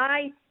 And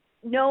I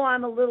know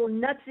I'm a little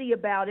nutsy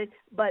about it,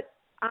 but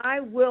I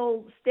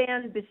will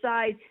stand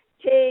beside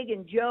Tig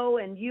and Joe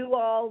and you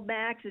all,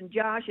 Max and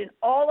Josh, and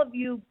all of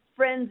you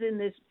friends in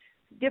this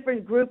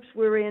different groups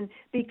we're in,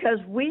 because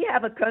we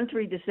have a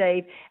country to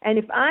save. And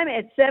if I'm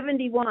at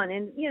 71,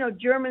 and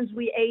Germans,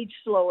 we age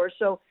slower,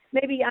 so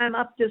maybe I'm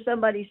up to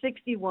somebody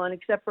 61,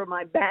 except for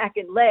my back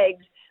and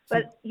legs.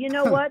 But you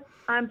know what?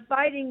 I'm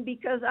fighting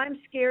because I'm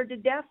scared to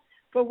death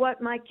for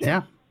what my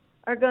kids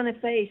are going to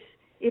face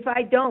if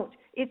I don't.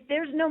 If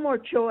there's no more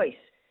choice,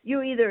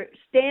 you either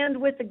stand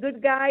with the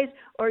good guys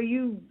or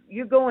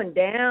you're going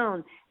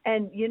down.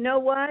 And you know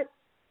what?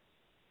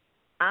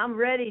 I'm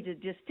ready to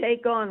just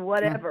take on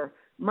whatever.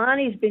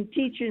 Monty's been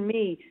teaching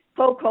me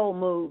poke hole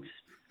moves.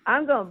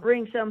 I'm going to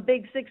bring some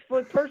big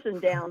 6-foot person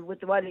down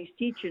with what he's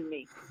teaching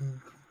me.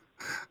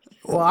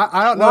 Well,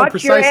 I don't know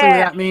precisely what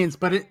that means,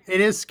 but it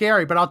is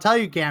scary. But I'll tell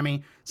you,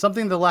 Gammy,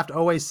 something the left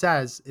always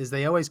says is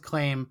they always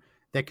claim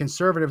that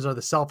conservatives are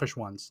the selfish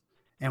ones.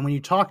 And when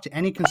you talk to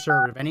any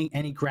conservative,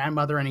 any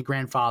grandmother, any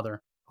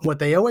grandfather, what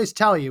they always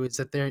tell you is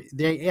that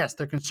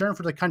they're concerned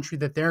for the country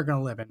that they're going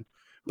to live in,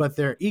 but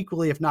they're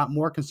equally, if not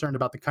more, concerned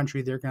about the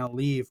country they're going to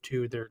leave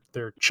to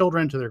their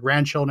children, to their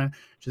grandchildren,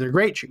 to their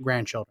great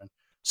grandchildren.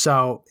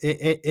 So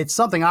it's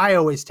something I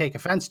always take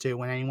offense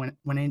to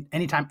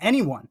anytime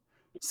anyone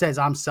says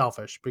I'm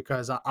selfish,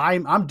 because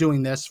I'm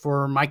doing this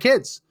for my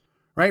kids,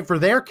 right? For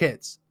their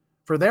kids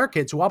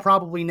who I'll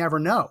probably never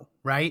know,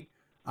 right?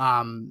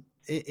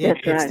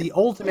 It's the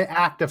ultimate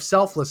act of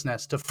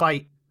selflessness to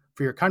fight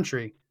for your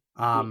country,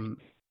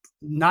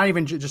 not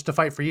even just to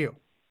fight for you.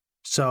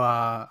 So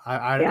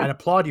I'd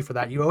applaud you for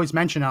that. You always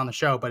mention it on the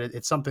show, but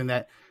it's something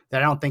that I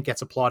don't think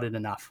gets applauded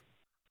enough.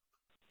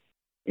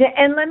 Yeah,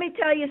 and let me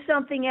tell you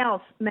something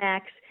else,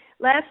 Max.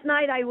 Last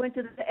night I went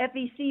to the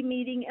FEC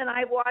meeting and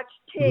I watched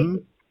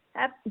Tig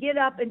get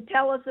up and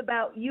tell us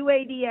about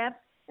UADF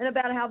and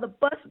about how the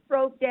bus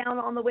broke down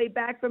on the way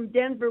back from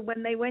Denver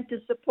when they went to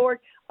support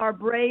our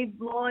brave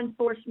law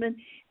enforcement.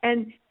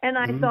 And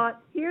I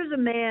thought, here's a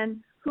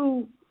man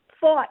who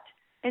fought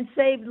and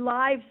saved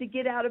lives to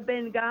get out of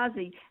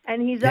Benghazi,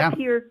 and he's up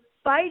here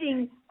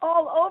fighting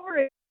all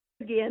over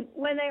again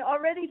when they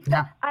already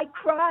I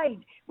cried.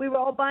 We were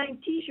all buying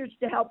T-shirts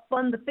to help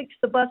fund the Fix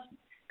the Bus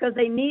because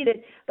they need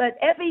it. But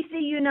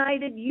FEC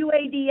United,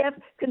 UADF,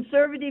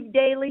 Conservative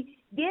Daily,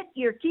 get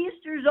your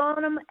keisters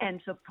on them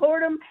and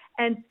support them.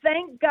 And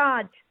thank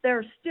God there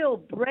are still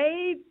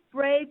brave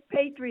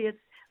patriots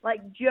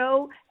like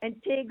Joe and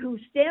Tig who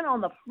stand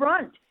on the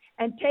front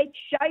and take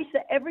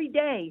shisa every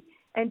day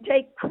and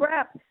take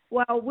crap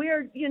while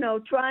we're,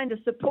 trying to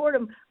support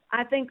them.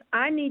 I think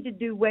I need to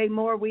do way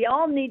more. We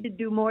all need to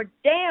do more.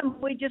 Damn,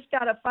 we just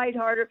got to fight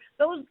harder.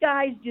 Those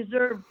guys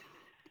deserve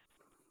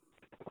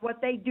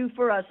what they do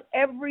for us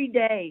every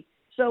day.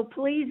 So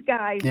please,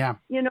 guys,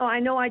 I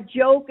know I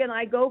joke and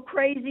I go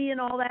crazy and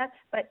all that,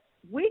 but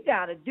we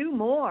got to do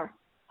more.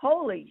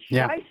 Holy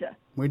shisa.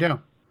 We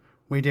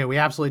do. We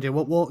absolutely do.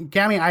 Well,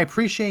 Gammy, I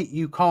appreciate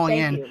you calling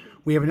in. You.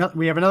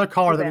 We have another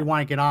caller that we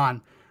want to get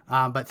on.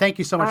 But thank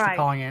you so much for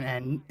calling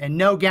in. And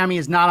no, Gammy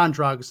is not on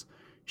drugs.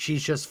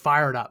 She's just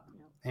fired up.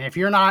 And if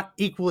you're not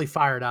equally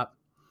fired up,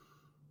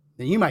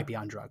 then you might be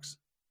on drugs,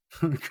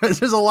 because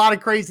there's a lot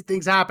of crazy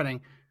things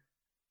happening.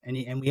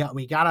 And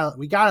we gotta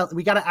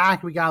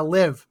act. We gotta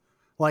live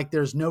like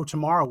there's no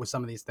tomorrow with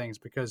some of these things,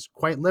 because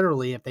quite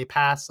literally, if they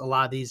pass a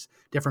lot of these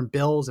different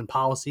bills and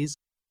policies,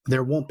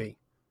 there won't be.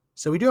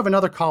 So we do have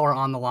another caller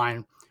on the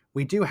line.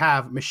 We do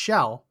have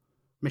Michelle.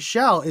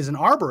 Michelle is an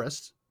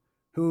arborist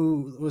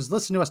who was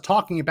listening to us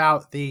talking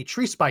about the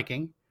tree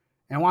spiking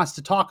and wants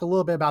to talk a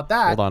little bit about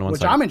that,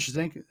 which I'm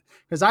interested in,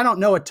 because I don't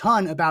know a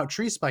ton about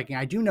tree spiking.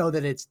 I do know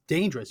that it's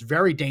dangerous,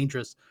 very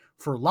dangerous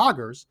for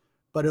loggers,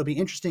 but it'll be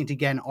interesting to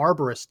get an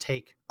arborist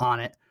take on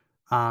it.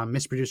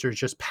 Miss Producer is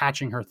just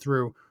patching her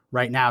through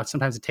right now.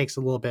 Sometimes it takes a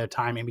little bit of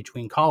time in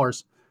between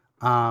callers.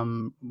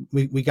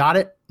 We got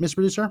it, Miss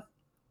Producer?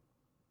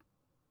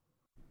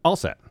 All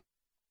set.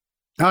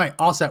 All right,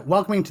 all set.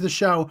 Welcoming to the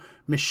show,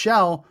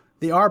 Michelle,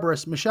 the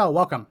arborist. Michelle,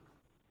 welcome.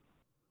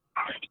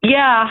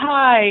 Yeah,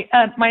 hi.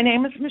 My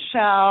name is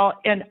Michelle,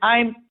 and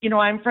I'm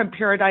from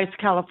Paradise,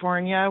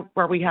 California,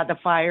 where we had the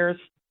fires,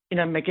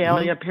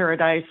 Magalia,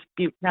 Paradise,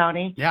 Butte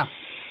County. Yeah.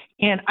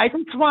 And I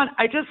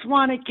just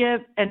want to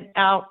give an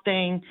out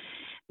thing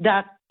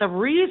that the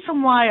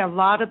reason why a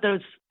lot of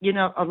those,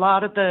 a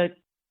lot of the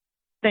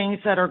things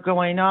that are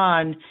going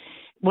on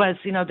was,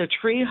 the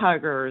tree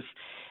huggers,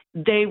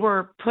 they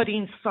were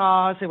putting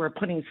saws, they were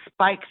putting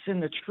spikes in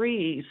the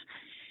trees.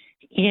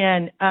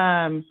 And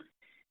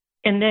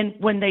then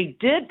when they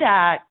did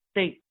that,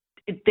 they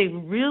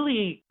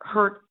really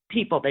hurt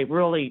people. They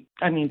really,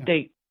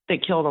 they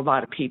killed a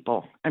lot of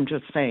people. I'm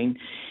just saying.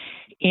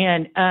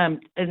 And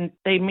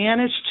they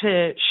managed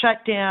to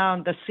shut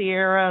down the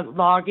Sierra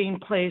logging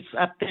place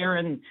up there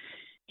in,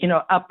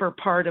 upper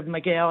part of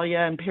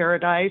Magalia and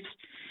Paradise.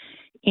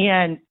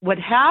 And what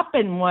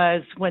happened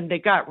was, when they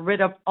got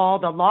rid of all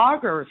the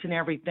loggers and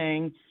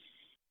everything,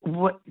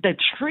 the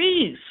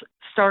trees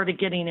started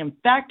getting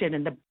infected,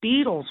 and the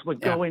beetles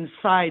would go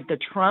inside the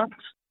trunks.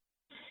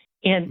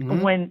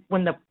 And when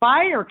the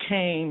fire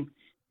came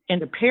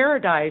into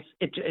Paradise,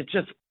 it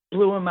just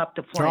blew them up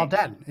to flames. They're all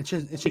dead. It's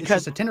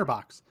just a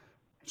tinderbox.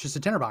 It's just a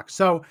tinderbox.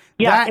 So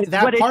what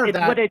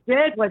it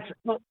did was,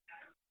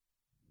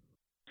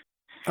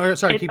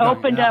 it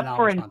opened up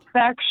for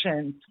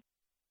infections.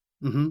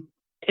 Mm-hmm.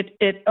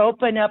 it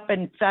opened up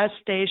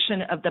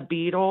infestation of the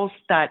beetles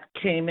that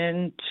came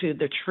into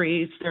the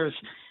trees. There's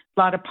a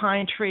lot of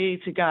pine trees.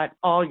 You got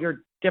all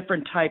your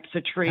different types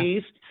of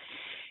trees.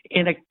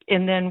 And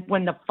then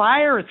when the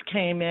fires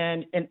came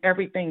in, and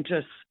everything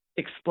just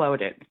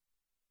exploded.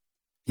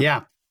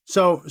 Yeah.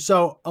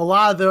 So a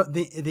lot of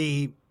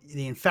the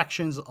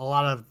infections, a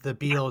lot of the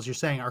beetles you're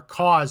saying are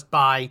caused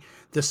by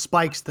the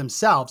spikes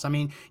themselves. I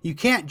mean, you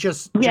can't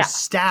just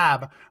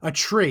stab a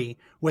tree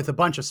with a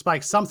bunch of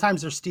spikes.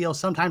 Sometimes they're steel,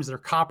 sometimes they're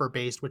copper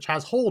based, which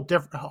has whole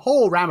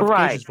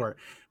ramifications for it.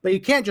 But you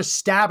can't just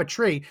stab a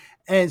tree.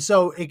 And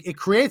so it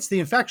creates the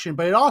infection,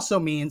 but it also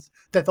means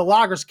that the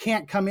loggers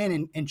can't come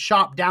in and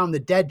chop down the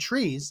dead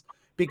trees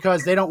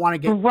because they don't want to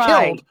get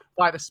killed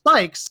by the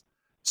spikes.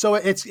 So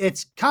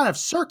it's kind of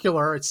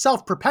circular. It's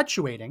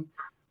self-perpetuating.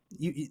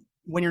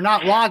 When you're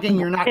not logging,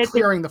 you're not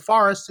clearing the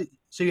forest,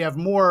 so you have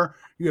more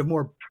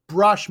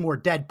brush, more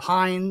dead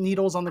pine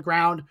needles on the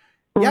ground.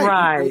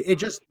 Yeah, it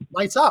just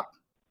lights up.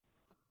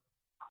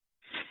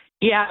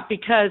 Yeah,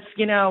 because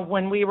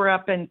when we were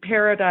up in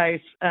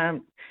Paradise,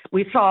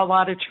 we saw a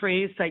lot of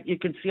trees that you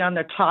could see on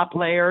the top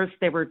layers.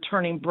 They were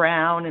turning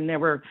brown, and they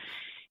were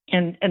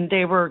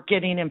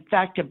getting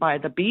infected by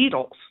the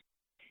beetles.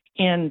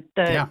 And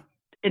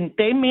and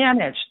they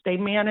managed,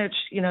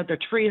 the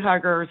tree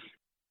huggers,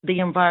 the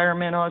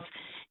environmentalists,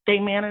 they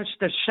managed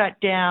to shut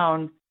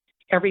down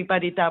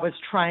everybody that was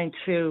trying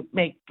to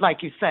make,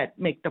 like you said,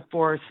 make the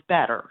forest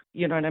better.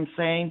 You know what I'm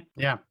saying?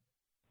 Yeah.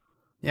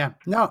 Yeah.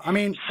 No,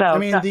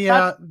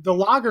 the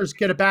loggers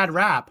get a bad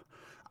rap.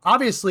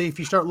 Obviously, if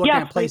you start looking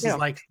at places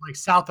like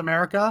South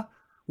America,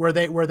 where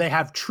they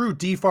have true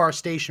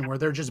deforestation, where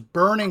they're just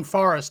burning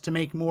forests to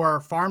make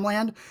more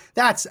farmland,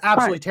 that's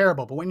absolutely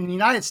terrible. But when in the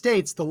United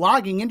States, the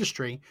logging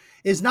industry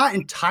is not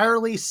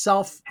entirely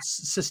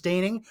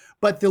self-sustaining,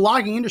 but the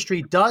logging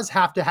industry does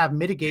have to have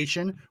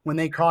mitigation when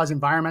they cause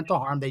environmental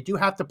harm. They do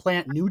have to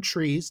plant new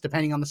trees,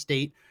 depending on the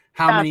state,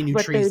 many new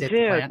trees they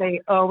plant.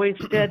 They always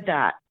did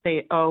that.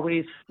 They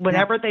always,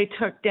 whenever they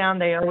took down,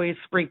 they always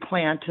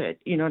replanted.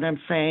 You know what I'm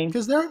saying?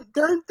 Because they're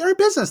in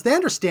business. They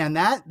understand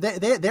that.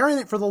 They're in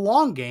it for the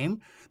long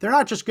game. They're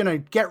not just going to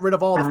get rid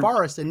of all the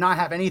forest and not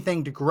have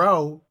anything to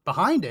grow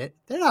behind it.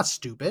 They're not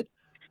stupid.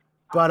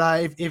 But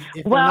if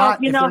my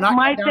thing is, they're not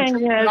planting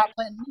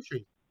new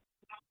trees.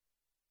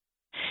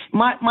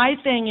 My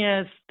thing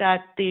is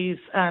that these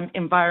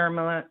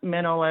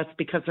environmentalists,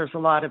 because there's a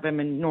lot of them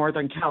in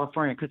Northern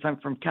California, because I'm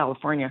from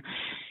California,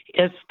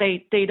 is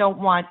they don't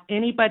want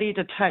anybody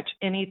to touch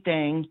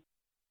anything,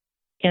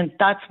 and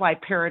that's why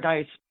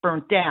Paradise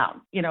burnt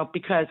down.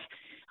 Because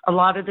a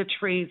lot of the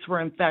trees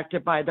were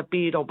infected by the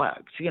beetle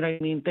bugs. You know what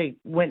I mean? They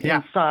went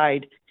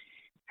inside,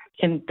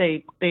 and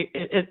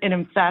it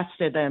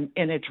infested them,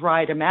 and it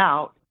dried them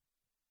out,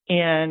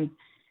 and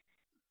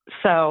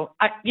so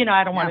I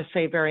don't want to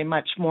say very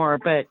much more,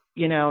 but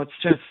it's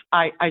just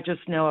I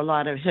just know a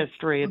lot of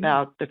history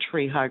about the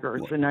tree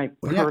huggers, and I've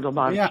heard a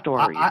lot of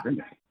stories.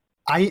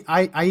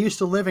 I used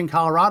to live in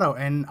Colorado,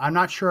 and I'm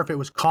not sure if it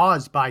was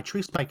caused by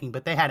tree spiking,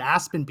 but they had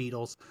aspen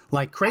beetles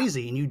like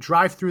crazy, and you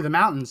drive through the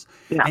mountains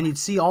and you'd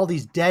see all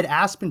these dead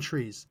aspen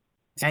trees,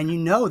 and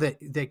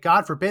that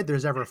God forbid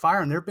there's ever a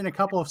fire, and there have been a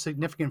couple of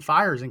significant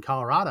fires in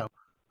Colorado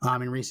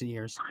in recent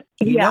years.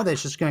 You know that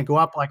it's just going to go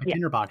up like a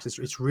tinderbox.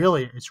 It's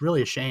really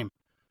a shame.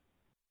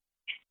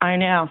 I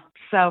know.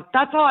 So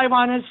that's all I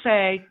want to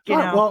say.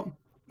 Well,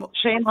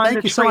 shame on thank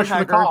the you so much huggers.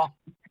 for the call.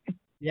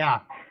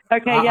 Yeah.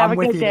 Okay. Have a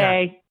good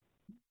day.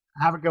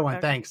 Have a good one.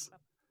 Okay. Thanks.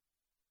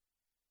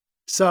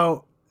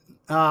 So,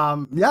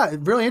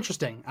 really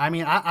interesting. I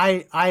mean,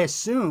 I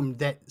assumed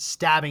that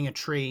stabbing a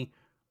tree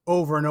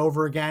over and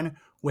over again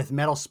with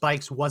metal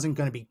spikes wasn't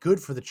going to be good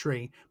for the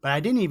tree, but I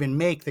didn't even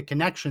make the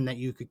connection that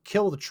you could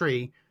kill the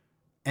tree,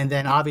 and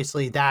then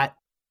obviously that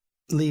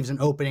leaves an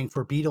opening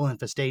for beetle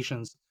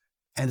infestations,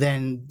 and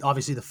then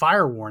obviously the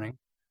fire warning.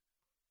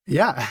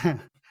 Yeah,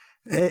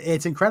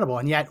 it's incredible.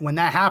 And yet when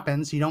that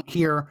happens, you don't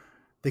hear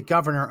the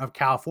governor of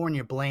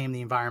California blame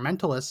the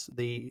environmentalists,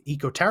 the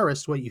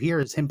eco-terrorists. What you hear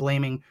is him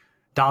blaming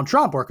Donald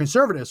Trump or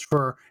conservatives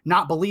for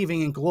not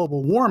believing in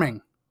global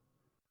warming,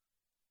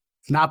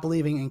 not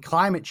believing in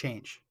climate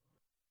change.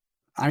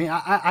 I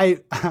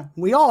mean,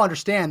 we all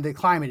understand that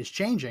climate is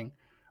changing.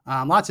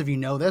 Lots of you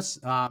know this.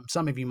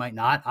 Some of you might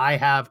not. I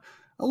have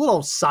a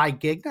little side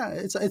gig.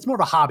 It's more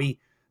of a hobby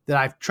that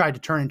I've tried to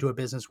turn into a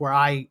business where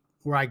I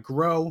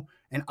grow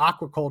and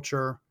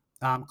aquaculture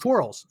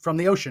corals from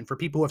the ocean for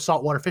people who have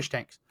saltwater fish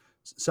tanks.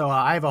 So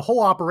I have a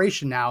whole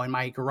operation now in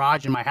my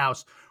garage in my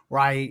house where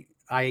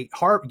I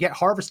get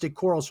harvested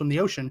corals from the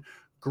ocean,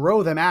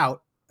 grow them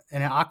out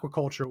in an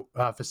aquaculture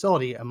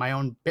facility in my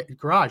own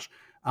garage,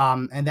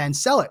 and then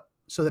sell it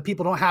so that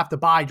people don't have to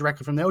buy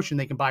directly from the ocean.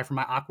 They can buy from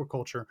my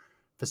aquaculture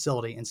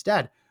facility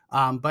instead.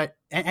 But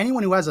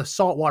anyone who has a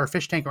saltwater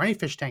fish tank, or any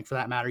fish tank for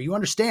that matter, you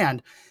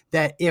understand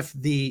that if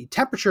the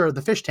temperature of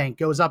the fish tank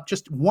goes up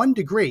just 1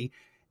 degree,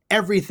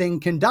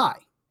 everything can die.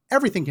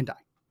 Everything can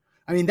die.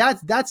 I mean,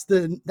 that's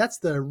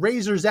the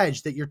razor's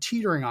edge that you're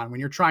teetering on when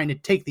you're trying to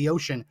take the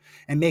ocean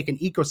and make an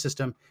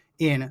ecosystem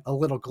in a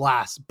little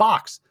glass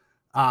box.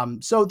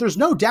 So there's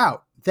no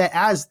doubt that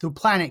as the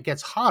planet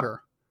gets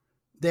hotter,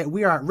 that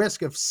we are at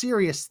risk of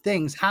serious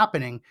things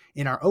happening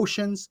in our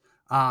oceans.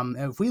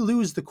 If we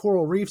lose the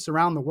coral reefs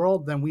around the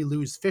world, then we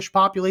lose fish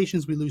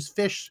populations, we lose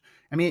fish.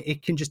 I mean,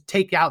 it can just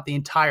take out the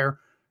entire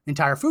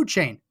food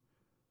chain.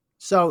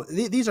 So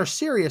these are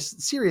serious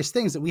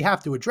things that we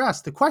have to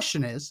address. The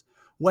question is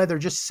whether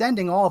just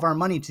sending all of our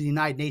money to the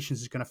United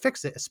Nations is going to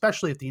fix it,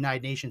 especially if the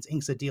United Nations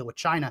inks a deal with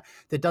China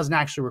that doesn't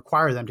actually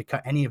require them to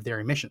cut any of their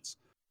emissions,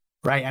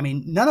 right? I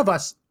mean, none of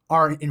us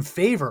are in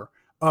favor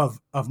of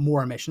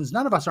more emissions.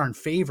 None of us are in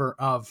favor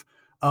of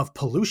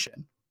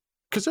pollution.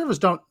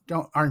 Conservatives aren't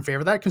in favor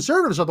of that.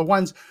 Conservatives are the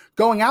ones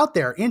going out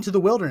there into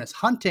the wilderness,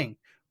 hunting,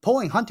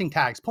 pulling hunting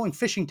tags, pulling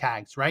fishing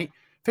tags, right?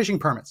 Fishing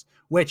permits,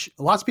 which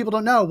lots of people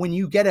don't know. When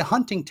you get a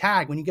hunting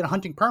tag, when you get a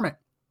hunting permit,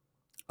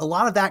 a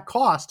lot of that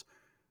cost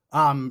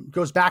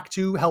goes back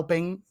to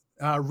helping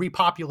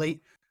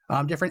repopulate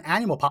different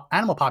animal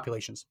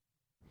populations.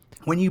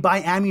 When you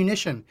buy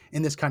ammunition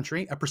in this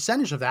country, a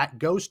percentage of that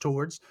goes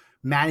towards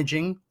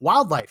managing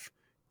wildlife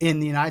in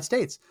the United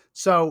States.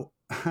 So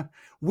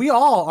we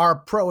all are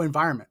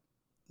pro-environment.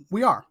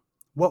 We are.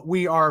 What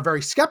we are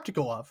very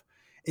skeptical of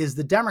is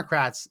the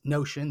Democrats'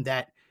 notion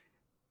that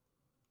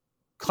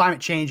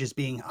climate change is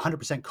being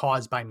 100%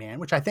 caused by man,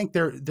 which I think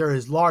there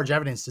is large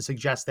evidence to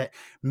suggest that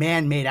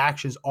man-made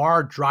actions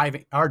are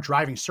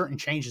driving certain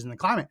changes in the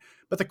climate.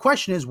 But the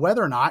question is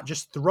whether or not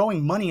just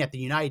throwing money at the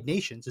United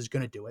Nations is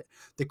going to do it.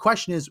 The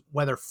question is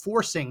whether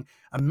forcing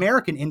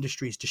American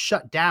industries to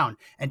shut down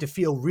and to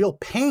feel real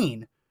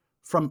pain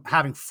from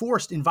having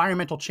forced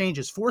environmental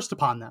changes forced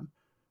upon them,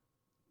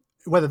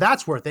 whether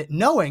that's worth it,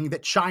 knowing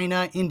that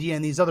China, India,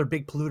 and these other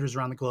big polluters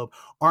around the globe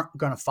aren't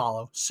going to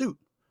follow suit.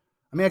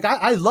 I mean,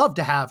 I'd love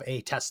to have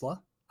a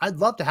Tesla. I'd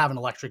love to have an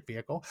electric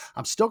vehicle.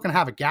 I'm still going to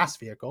have a gas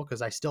vehicle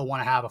because I still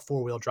want to have a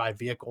 4-wheel drive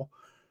vehicle.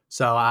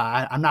 So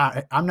I'm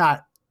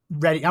not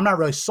ready. I'm not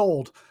really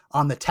sold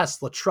on the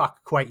Tesla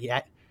truck quite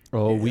yet.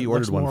 Oh, we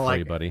ordered one for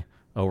you, buddy.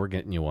 Oh, we're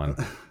getting you one.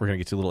 We're going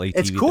to get you a little ATV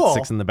it's cool.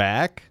 that sits in the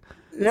back.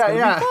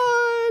 Yeah.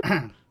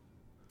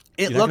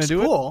 It looks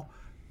cool.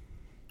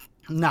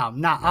 No.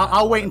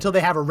 I'll wait until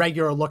they have a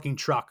regular looking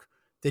truck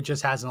that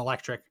just has an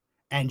electric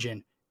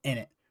engine in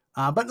it.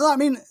 But no, I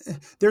mean,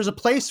 there's a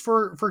place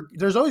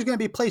there's always going to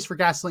be a place for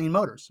gasoline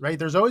motors, right?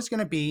 There's always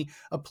going to be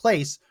a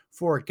place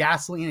for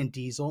gasoline and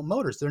diesel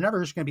motors. They're never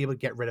just going to be able to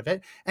get rid of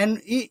it.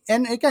 And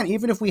again,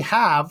 even if we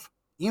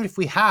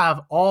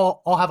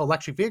all have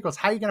electric vehicles,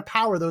 how are you going to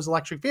power those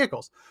electric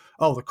vehicles?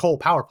 Oh, the coal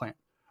power plant.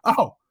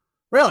 Oh,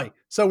 really?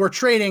 So we're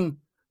trading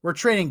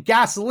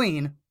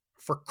gasoline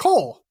for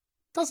coal.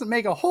 Doesn't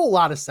make a whole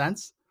lot of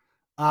sense.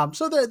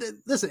 So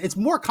listen, it's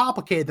more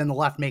complicated than the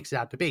left makes it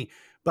out to be.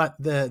 But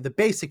the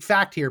basic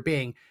fact here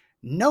being,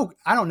 no,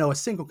 I don't know a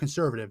single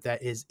conservative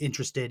that is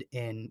interested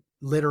in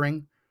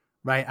littering,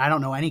 right? I don't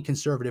know any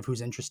conservative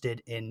who's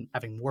interested in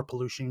having more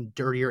pollution,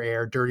 dirtier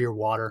air, dirtier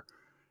water.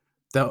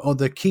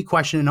 The key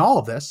question in all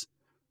of this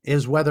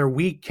is whether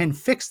we can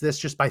fix this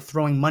just by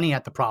throwing money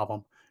at the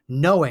problem,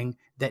 knowing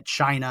that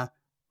China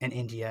and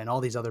India and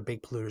all these other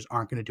big polluters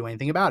aren't going to do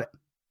anything about it.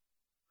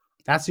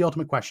 That's the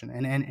ultimate question.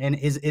 And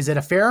is that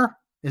a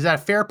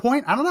fair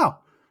point? I don't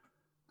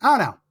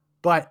know.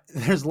 But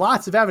there's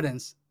lots of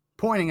evidence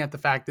pointing at the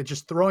fact that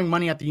just throwing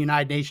money at the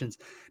United Nations,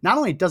 not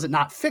only does it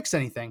not fix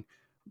anything,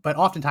 but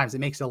oftentimes it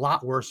makes it a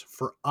lot worse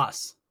for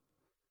us.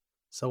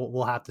 So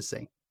we'll have to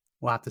see.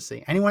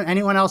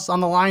 Anyone else on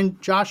the line,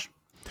 Josh?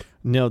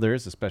 No, there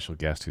is a special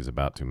guest who's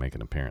about to make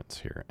an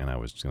appearance here, and I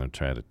was going to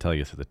try to tell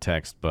you through the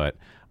text, but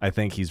I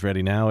think he's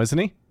ready now, isn't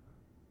he?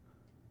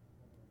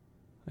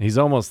 He's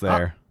almost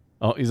there.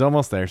 Oh, he's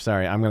almost there.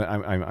 Sorry,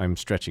 I'm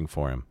stretching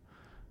for him.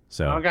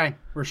 So okay,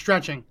 we're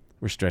stretching.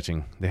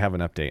 They have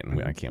an update,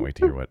 and I can't wait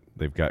to hear what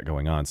they've got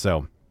going on.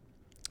 So,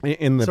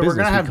 in the business, we're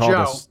gonna have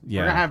Joe.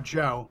 Yeah. We're gonna have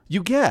Joe.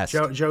 You guessed.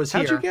 Joe's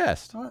here. How'd you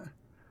guess?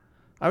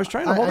 I was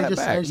trying to hold that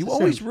back. You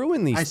always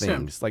ruin these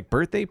things, like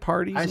birthday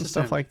parties and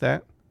stuff like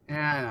that.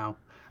 Yeah, I know.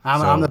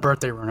 I'm the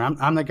birthday ruiner.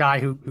 I'm the guy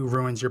who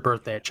ruins your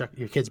birthday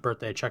your kid's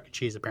birthday at Chuck E.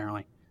 Cheese,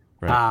 apparently.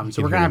 Right.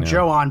 So we're gonna have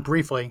Joe on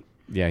briefly.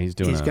 Yeah, he's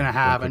gonna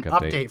have an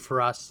update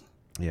for us.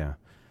 Yeah.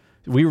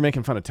 We were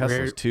making fun of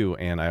Teslas too,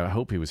 and I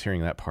hope he was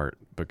hearing that part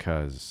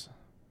because,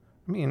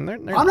 I mean, they're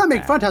I'm not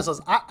making fun of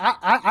Teslas.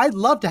 I'd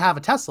love to have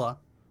a Tesla.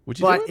 Would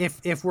you? But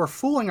if we're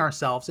fooling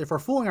ourselves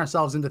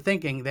into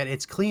thinking that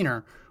it's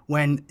cleaner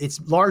when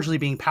it's largely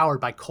being powered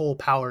by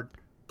coal-powered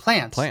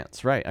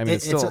plants, right? I mean,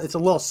 it's a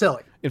little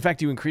silly. In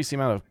fact, you increase the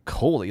amount of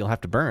coal that you'll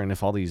have to burn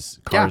if all these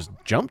cars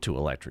jump to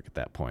electric at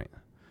that point.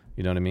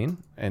 You know what I mean?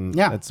 And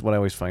that's what I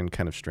always find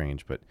kind of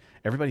strange. But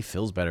everybody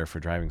feels better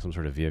for driving some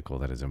sort of vehicle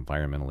that is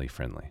environmentally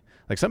friendly.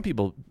 Like some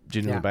people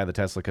genuinely buy the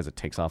Tesla because it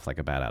takes off like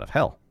a bat out of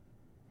hell.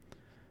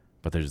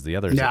 But there's the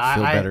others that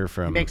feel better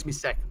from. It makes me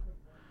sick.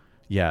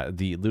 Yeah,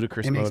 the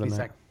ludicrous mode. It makes me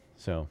sick.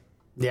 So.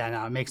 Yeah,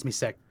 no, it makes me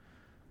sick.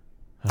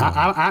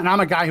 I'm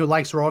a guy who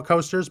likes roller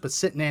coasters, but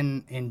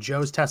sitting in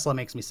Joe's Tesla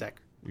makes me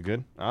sick. You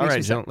good? All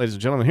right, ladies and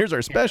gentlemen, here's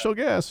our special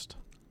guest.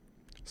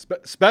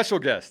 Special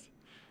guest.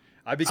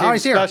 I became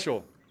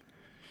special.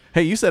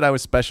 Hey, you said I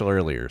was special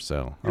earlier,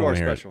 so you are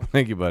special.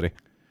 Thank you, buddy.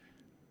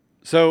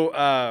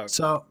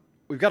 So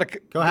we've got to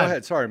go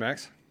ahead. Sorry,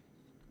 Max.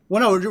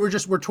 Well, no,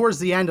 we're towards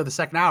the end of the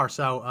second hour,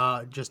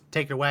 so just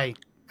take it away.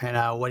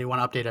 And what do you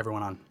want to update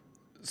everyone on?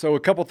 So a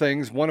couple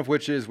things. One of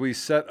which is we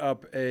set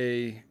up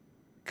a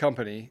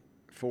company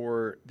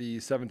for the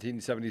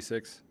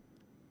 1776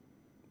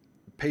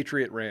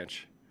 Patriot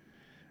Ranch.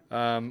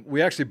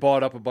 We actually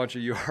bought up a bunch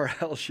of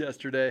URLs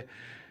yesterday.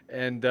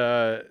 And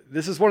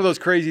this is one of those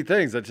crazy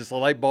things that just a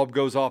light bulb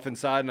goes off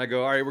inside and I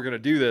go, all right, we're going to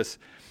do this.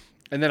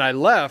 And then I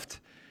left,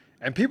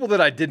 and people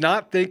that I did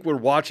not think were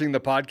watching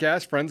the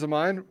podcast, friends of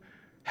mine,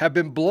 have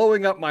been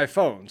blowing up my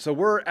phone. So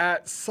we're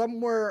at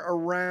somewhere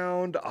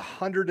around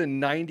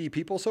 190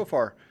 people so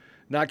far,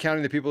 not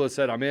counting the people that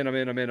said, I'm in.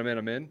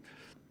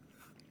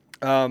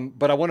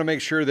 But I want to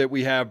make sure that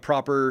we have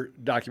proper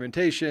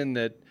documentation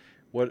that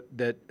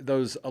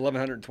those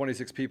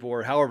 1,126 people,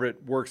 or however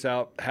it works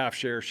out, half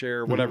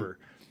share, whatever,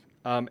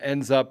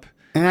 ends up.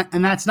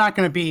 And that's not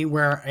going to be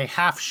where a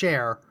half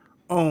share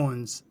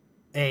owns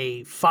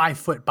a 5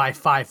 foot by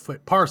 5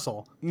 foot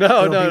parcel.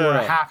 No.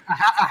 A half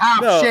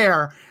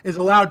share is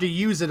allowed to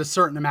use it a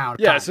certain amount.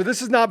 Yeah. So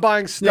this is not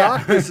buying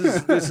stock. Yeah.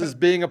 This is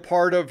being a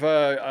part of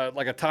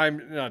like a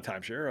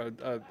timeshare,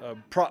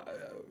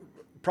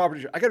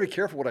 property. I got to be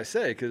careful what I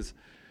say because.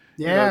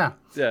 Yeah.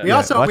 We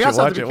also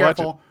have to be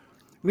careful.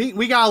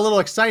 We got a little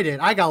excited.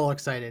 I got a little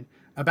excited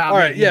about. All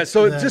right. Yeah.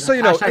 So just so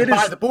you know, it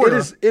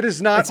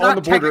is not on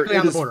the border.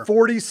 It is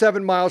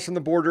 47 miles from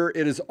the border.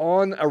 It is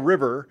on a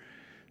river.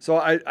 So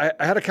I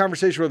had a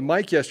conversation with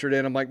Mike yesterday,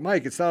 and I'm like,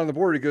 Mike, it's not on the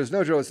border. He goes,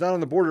 no, Joe, it's not on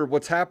the border.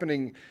 What's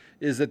happening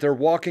is that they're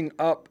walking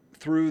up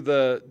through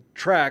the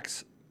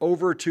tracks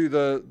over to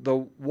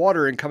the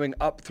water and coming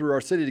up through our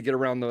city to get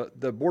around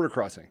the border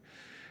crossing.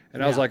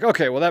 And I was like,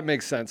 okay, well, that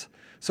makes sense.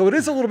 So it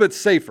is a little bit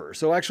safer.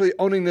 So actually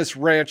owning this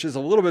ranch is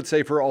a little bit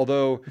safer,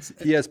 although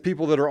he has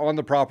people that are on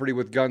the property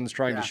with guns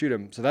trying to shoot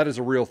him. So that is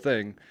a real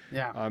thing.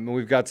 Yeah. And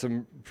we've got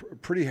some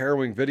pretty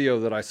harrowing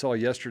video that I saw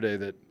yesterday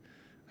that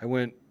I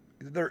went,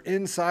 they're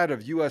inside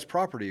of U.S.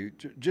 property.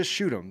 Just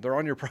shoot them. They're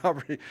on your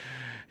property.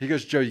 He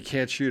goes, Joe, you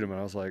can't shoot them. And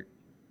I was like,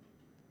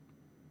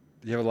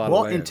 you have a lot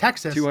of land. In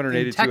Texas,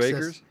 282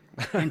 acres.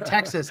 In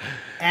Texas,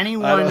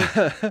 anyone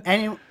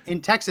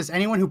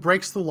who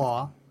breaks the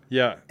law,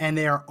 and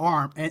they are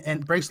armed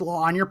and breaks the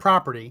law on your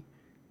property,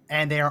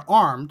 and they are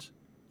armed,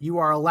 you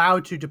are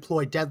allowed to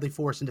deploy deadly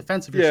force in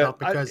defense of yourself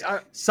because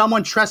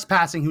someone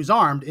trespassing who's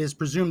armed is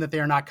presumed that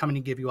they are not coming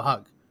to give you a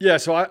hug. Yeah,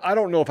 so I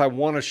don't know if I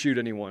want to shoot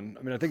anyone.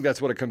 I mean, I think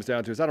that's what it comes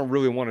down to is I don't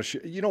really want to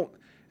shoot. You don't,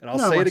 and I'll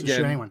say it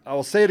again. I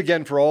will say it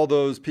again for all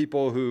those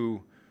people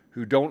who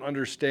don't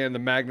understand the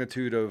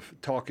magnitude of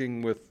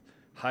talking with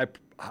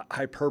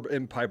hyperbole.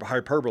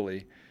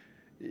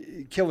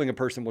 Killing a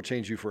person will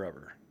change you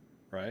forever,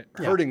 right?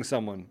 Yeah. Hurting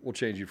someone will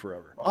change you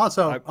forever.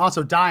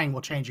 Also dying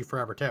will change you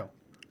forever too.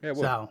 Yeah,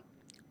 well,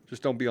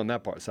 just don't be on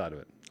that side of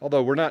it.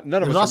 Although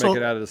none of us are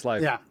making it out of this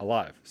life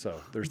alive.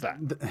 So there's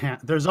that.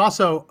 There's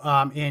also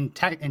in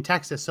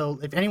Texas. So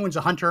if anyone's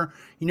a hunter,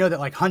 you know that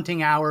like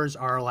hunting hours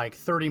are like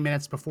 30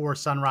 minutes before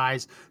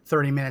sunrise,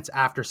 30 minutes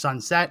after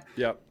sunset.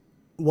 Yep.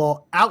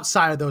 Well,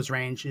 outside of those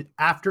range,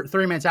 after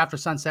 30 minutes after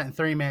sunset and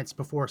 30 minutes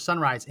before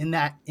sunrise, in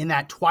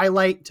that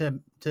twilight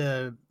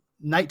to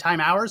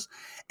nighttime hours,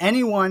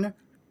 anyone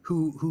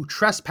who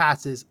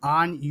trespasses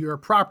on your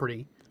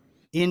property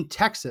in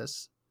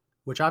Texas,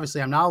 which obviously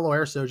I'm not a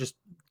lawyer, so just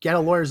get a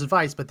lawyer's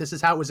advice, but this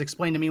is how it was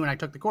explained to me when I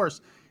took the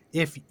course.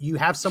 If you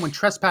have someone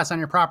trespass on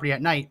your property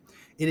at night,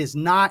 it is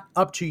not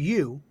up to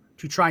you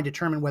to try and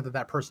determine whether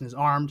that person is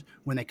armed.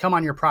 When they come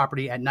on your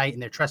property at night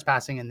and they're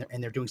trespassing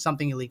and they're doing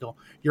something illegal,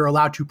 you're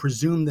allowed to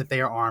presume that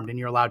they are armed and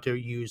you're allowed to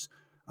use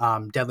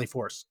deadly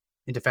force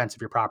in defense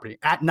of your property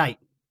at night.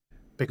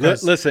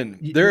 Because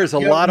listen, there is a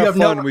lot of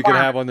fun we could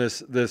have on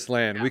this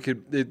land. Yeah.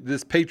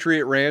 This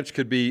Patriot Ranch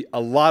could be a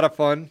lot of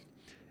fun.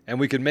 And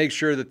we can make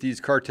sure that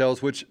these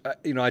cartels, which,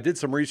 I did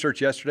some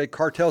research yesterday,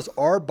 cartels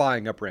are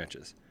buying up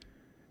ranches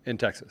in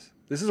Texas.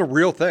 This is a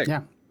real thing.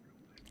 Yeah.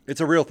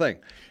 It's a real thing.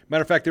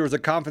 Matter of fact, there was a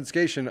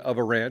confiscation of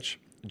a ranch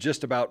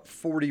just about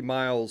 40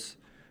 miles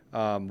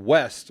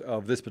west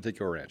of this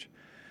particular ranch.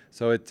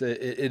 So it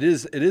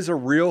is a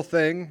real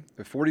thing,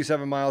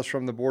 47 miles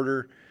from the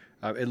border.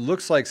 It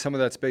looks like some of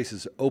that space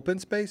is open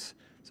space,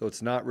 so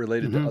it's not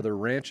related to other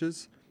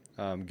ranches.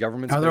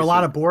 Government. Are there a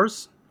lot of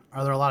boars?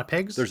 Are there a lot of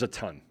pigs? There's a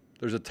ton.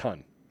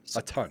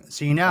 A ton.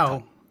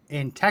 So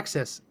in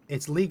Texas,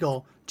 it's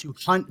legal to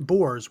hunt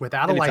boars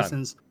without a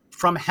license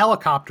from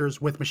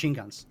helicopters with machine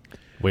guns.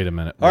 Wait a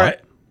minute. All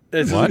right.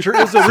 This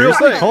is a real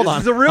thing. Hold on.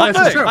 This is a real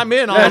thing. I'm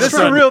in. This is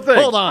a real thing.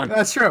 Hold on.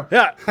 That's true.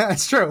 Yeah.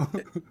 That's true.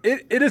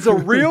 It is a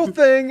real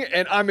thing,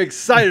 and I'm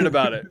excited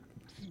about it.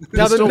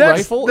 Now,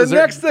 the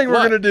next thing we're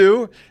going to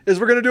do is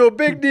we're going to do a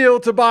big deal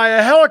to buy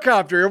a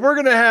helicopter, and we're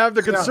going to have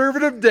the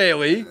Conservative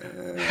Daily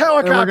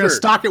helicopter. And we're going to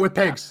stock it with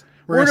pigs.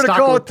 We're going to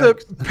call it the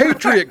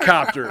Patriot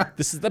Copter.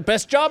 This is the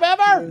best job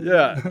ever.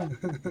 Yeah.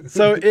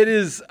 So it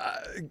is,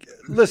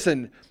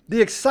 listen, the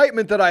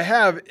excitement that I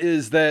have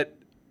is that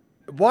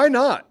why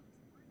not?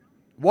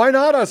 Why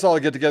not us all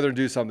get together and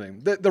do something?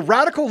 The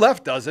radical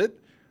left does it.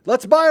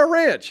 Let's buy a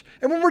ranch.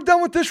 And when we're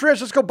done with this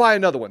ranch, let's go buy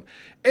another one.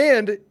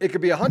 And it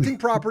could be a hunting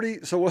property.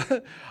 So,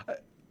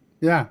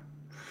 yeah.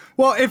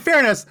 Well, in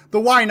fairness,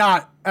 the why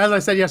not, as I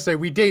said yesterday,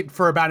 we did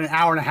for about an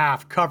hour and a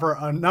half cover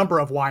a number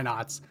of why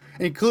nots,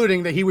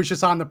 including that he was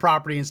just on the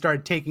property and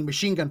started taking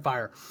machine gun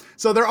fire.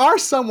 So there are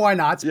some why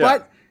nots,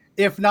 but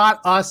if not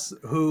us,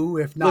 who?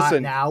 If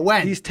not now,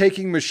 when? He's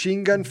taking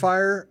machine gun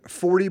fire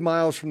 40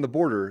 miles from the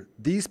border.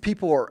 These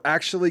people are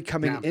actually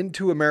coming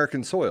into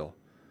American soil,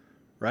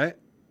 right?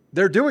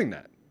 They're doing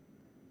that.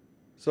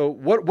 So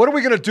what are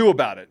we going to do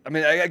about it? I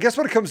mean, I guess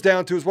what it comes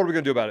down to is what are we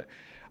going to do about it?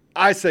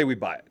 I say we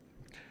buy it.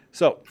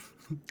 So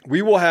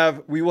we will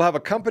have a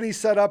company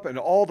set up and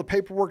all the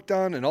paperwork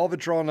done and all of it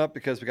drawn up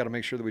because we got to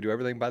make sure that we do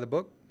everything by the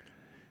book.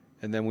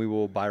 And then we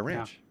will buy a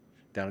ranch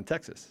down in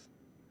Texas.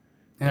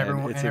 And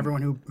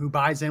everyone who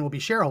buys in will be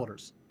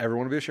shareholders.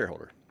 Everyone will be a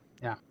shareholder.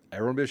 Yeah.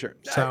 Everyone will be a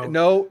shareholder. So,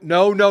 No.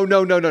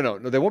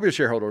 They won't be a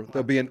shareholder.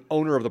 They'll be an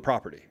owner of the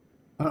property.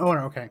 An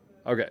owner, okay.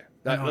 Okay.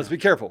 Let's be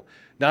careful.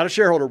 Not a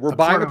shareholder. We're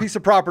buying a piece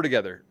of property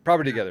together.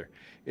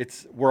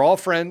 We're all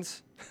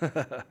friends.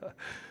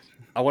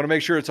 I want to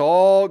make sure it's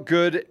all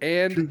good.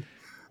 And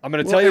I'm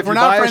going to tell you, if you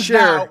buy a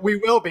share, now, we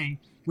will be.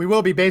 We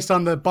will be based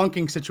on the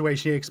bunking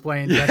situation he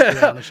explained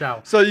yesterday on the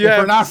show. So if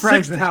we're not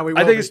friends, then how we will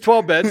I think be. it's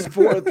 12 beds,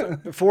 four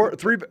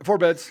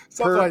beds,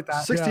 something like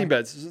that. 16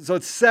 beds. So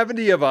it's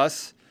 70 of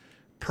us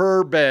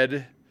per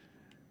bed,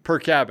 per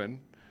cabin.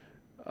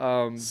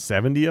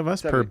 70 of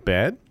us per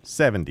bed?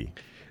 70.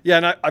 Yeah,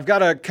 and I've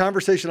got a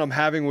conversation I'm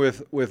having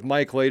with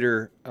Mike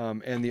later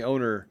and the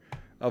owner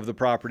of the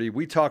property.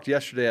 We talked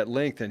yesterday at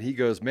length, and he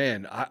goes,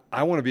 man,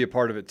 I want to be a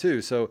part of it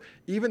too. So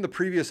even the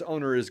previous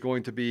owner is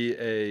going to be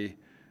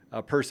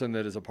a person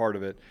that is a part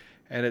of it.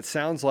 And it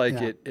sounds like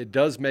it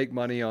does make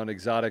money on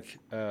exotic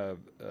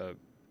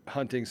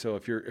hunting. So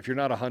if you're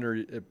not a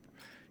hunter,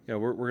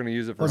 we're going to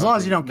use it for as long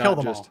as you don't kill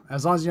them all.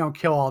 As long as you don't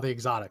kill all the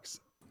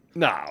exotics.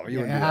 No,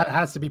 it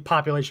has to be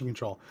population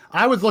control.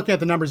 I was looking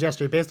at the numbers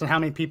yesterday based on how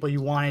many people you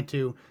wanted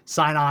to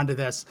sign on to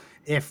this.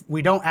 If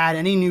we don't add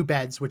any new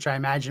beds, which I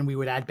imagine we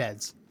would add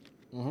beds,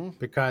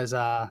 because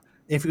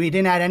if we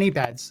didn't add any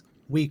beds,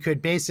 we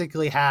could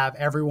basically have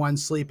everyone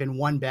sleep in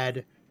one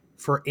bed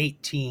for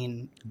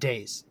 18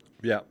 days.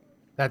 Yeah.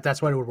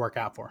 That's what it would work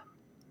out for.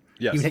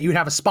 Yes. You'd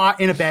have a spot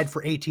in a bed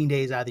for 18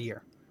 days out of the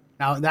year.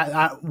 Now,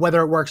 that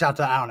whether it works out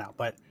to, I don't know,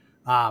 but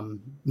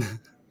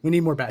we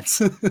need more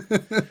beds.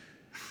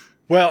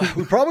 Well,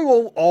 we probably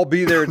won't all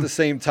be there at the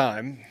same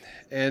time.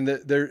 And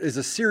there is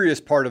a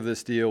serious part of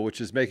this deal, which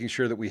is making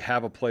sure that we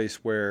have a place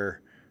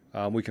where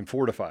we can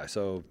fortify.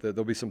 So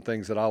there'll be some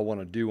things that I'll want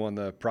to do on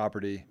the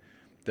property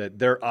that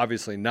they're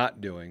obviously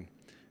not doing.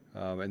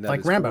 And that like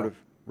is Rambo.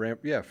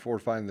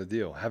 Fortifying the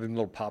deal. Having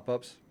little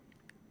pop-ups.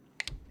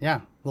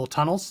 Yeah, little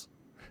tunnels.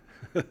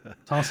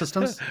 Tunnel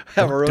systems.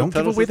 Don't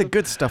give away the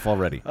good stuff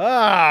already.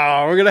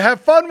 We're going to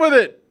have fun with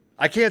it.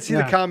 I can't see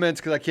the comments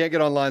because I can't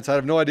get online, so I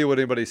have no idea what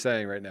anybody's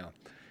saying right now.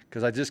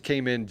 Because I just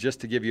came in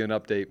just to give you an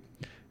update.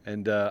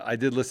 And I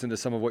did listen to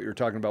some of what you were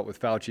talking about with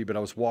Fauci, but I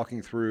was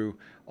walking through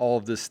all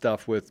of this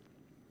stuff with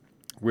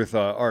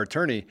our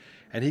attorney.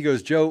 And he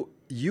goes, Joe,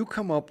 you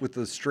come up with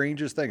the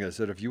strangest thing. I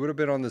said, if you would have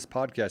been on this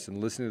podcast and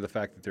listening to the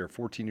fact that there are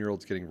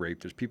 14-year-olds getting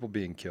raped, there's people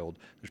being killed,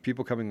 there's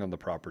people coming on the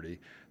property,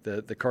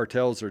 the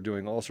cartels are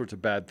doing all sorts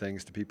of bad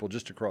things to people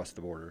just across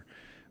the border.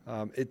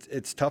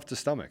 It's tough to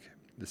stomach.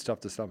 It's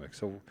tough to stomach.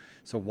 So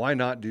why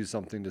not do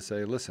something to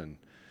say, listen,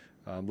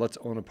 let's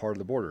own a part of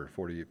the border,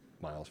 40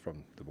 miles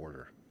from the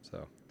border.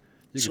 So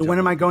when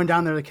am I going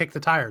down there to kick the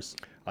tires?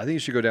 I think you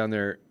should go down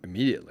there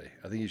immediately.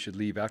 I think you should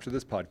leave after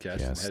this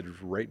podcast and head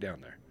right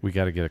down there. We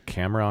got to get a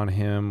camera on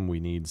him.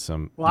 We need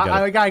some. Well,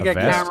 I got to get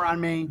a camera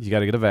on me. You got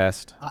to get a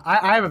vest.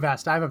 I have a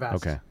vest.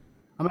 Okay.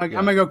 I'm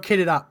gonna go kit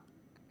it up.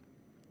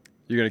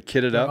 You're gonna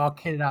kit it up? I'll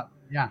kit it up.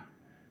 Yeah.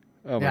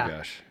 Oh my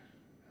gosh.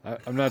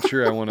 I'm not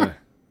sure I want to.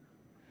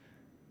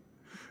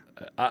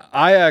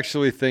 I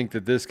actually think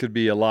that this could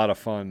be a lot of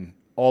fun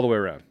all the way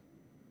around.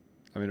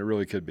 I mean, it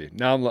really could be.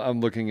 Now I'm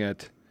looking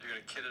at. You're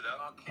gonna kit it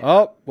up.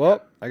 Oh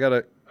well, I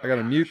gotta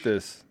mute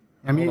this.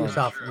 Mute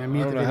yourself. I don't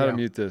know how to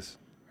mute this.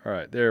 All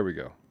right, there we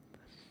go.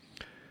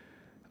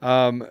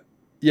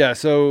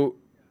 So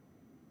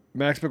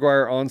Max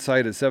McGuire on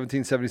site at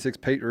 1776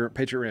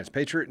 Patriot Ranch.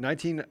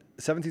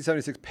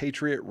 1776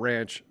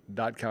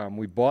 PatriotRanch.com.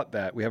 We bought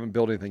that. We haven't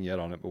built anything yet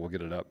on it, but we'll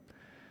get it up.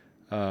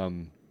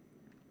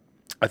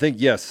 I think,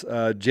 yes,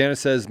 Janice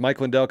says Mike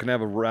Lindell can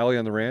have a rally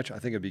on the ranch. I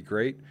think it'd be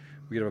great.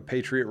 We could have a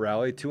Patriot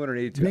rally,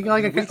 282. Make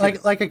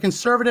it like a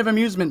conservative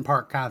amusement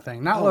park kind of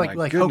thing, not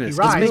like hokey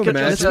rides.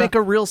 Let's make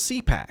a real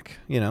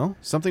CPAC,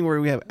 something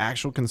where we have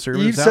actual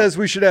conservatives. Eve says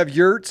we should have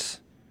yurts.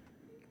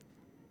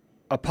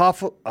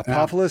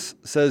 Apophilus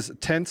says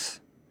tents.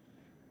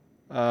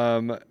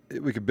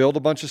 We could build a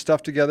bunch of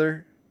stuff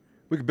together.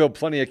 We could build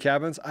plenty of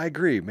cabins. I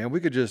agree, man. We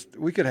could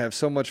have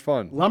so much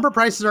fun. Lumber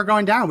prices are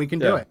going down. We can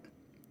do it.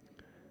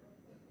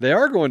 They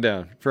are going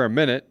down for a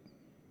minute.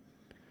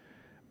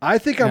 I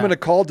think I'm going to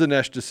call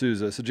Dinesh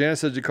D'Souza. So Janice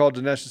said you called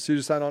Dinesh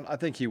D'Souza sign on. I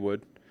think he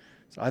would.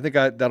 So I think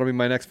that'll be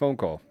my next phone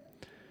call.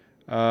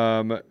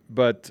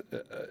 But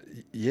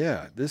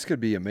yeah, this could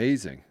be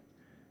amazing.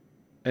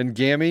 And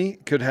Gammy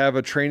could have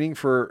a training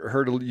for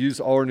her to use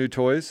all her new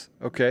toys.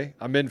 Okay,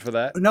 I'm in for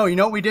that. No, you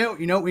know what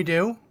we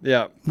do?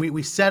 Yeah.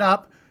 We set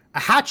up a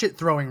hatchet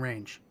throwing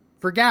range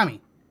for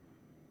Gammy.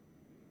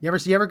 You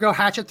ever go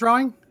hatchet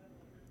throwing?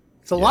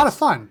 It's a lot of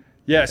fun.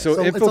 Yeah,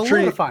 so it's a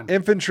lot of fun.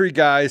 Infantry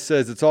guy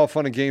says it's all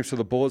fun and games till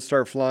the bullets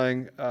start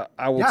flying.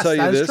 I will tell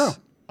you this. True.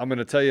 I'm going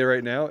to tell you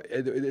right now.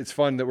 It's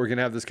fun that we're going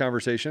to have this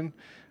conversation,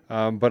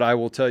 but I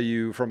will tell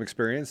you from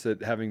experience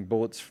that having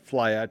bullets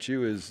fly at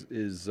you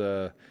is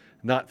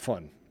not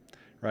fun,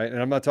 right?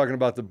 And I'm not talking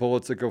about the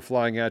bullets that go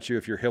flying at you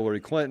if you're Hillary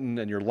Clinton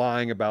and you're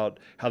lying about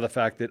how the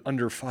fact that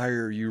under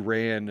fire you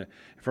ran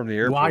from the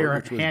airport, while you're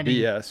which was handing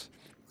BS.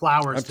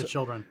 Flowers to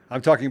children.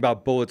 I'm talking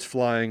about bullets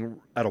flying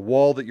at a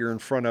wall that you're in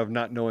front of,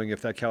 not knowing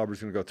if that caliber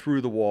is going to go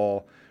through the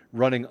wall,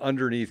 running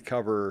underneath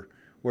cover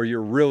where you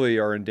really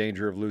are in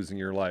danger of losing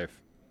your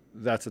life.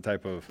 That's the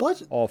type of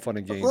all fun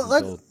and games.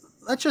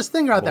 Let's just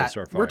think about that.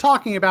 We're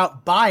talking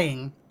about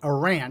buying a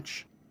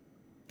ranch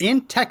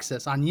in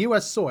Texas on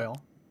U.S.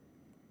 soil,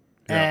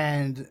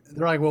 and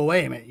they're like, "Well,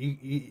 wait a minute,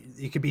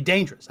 you could be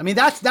dangerous." I mean,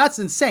 that's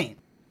insane.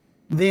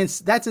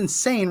 That's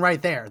insane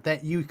right there.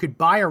 That you could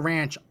buy a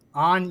ranch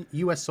on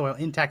U.S. soil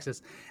in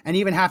Texas and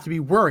even have to be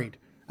worried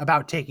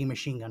about taking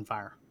machine gun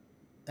fire.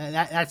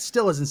 That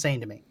still is insane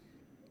to me.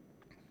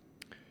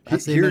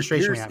 That's the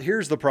administration we have.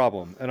 Here's the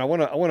problem, and I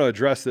want to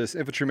address this.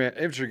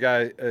 Infantry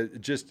guy,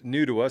 just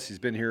new to us. He's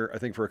been here, I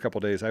think, for a couple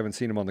of days. I haven't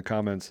seen him on the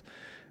comments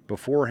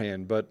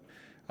beforehand, but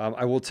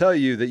I will tell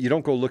you that you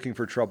don't go looking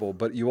for trouble,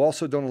 but you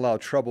also don't allow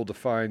trouble to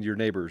find your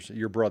neighbors,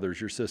 your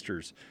brothers, your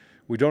sisters.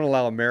 We don't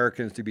allow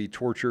Americans to be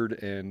tortured,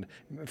 and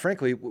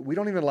frankly, we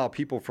don't even allow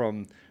people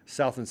from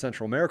South and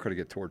Central America to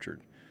get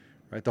tortured.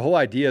 Right? The whole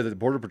idea that the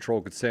Border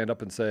Patrol could stand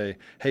up and say,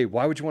 "Hey,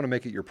 why would you want to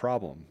make it your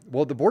problem?"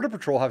 Well, the Border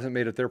Patrol hasn't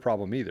made it their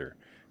problem either.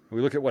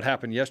 We look at what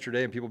happened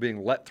yesterday and people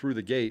being let through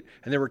the gate,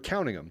 and they were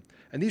counting them.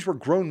 And these were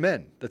grown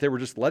men that they were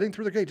just letting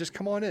through the gate. Just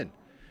come on in,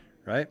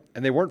 right?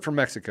 And they weren't from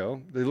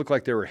Mexico. They looked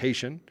like they were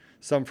Haitian,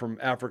 some from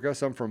Africa,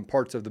 some from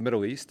parts of the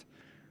Middle East.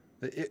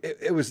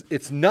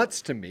 It's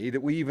nuts to me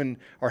that we even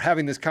are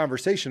having this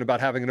conversation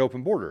about having an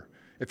open border.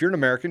 If you're an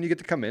American, you get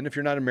to come in. If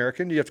you're not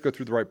American, you have to go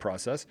through the right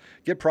process,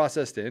 get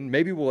processed in.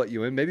 Maybe we'll let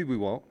you in, maybe we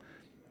won't.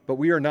 But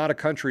we are not a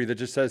country that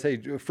just says, "Hey,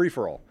 free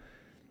for all."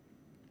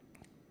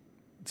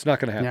 It's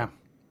not going to happen. Yeah.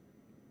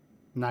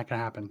 Not going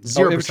to happen.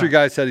 0%. Infantry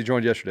guy said he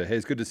joined yesterday. Hey,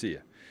 it's good to see you.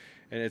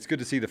 And it's good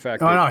to see the fact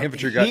that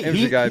infantry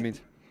guy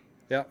means,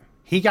 yeah.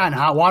 He got in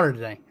hot water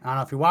today. I don't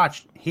know if you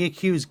watched. He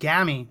accused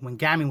Gammy, when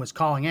Gammy was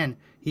calling in,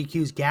 he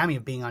accused Gammy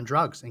of being on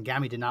drugs, and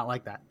Gammy did not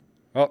like that.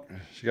 Oh,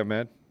 she got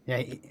mad?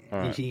 Yeah,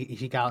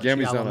 she got a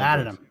little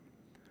mad at him.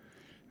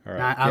 All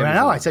right. I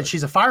know. I said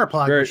she's a fire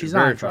plug, but she's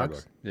not on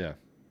drugs. Yeah.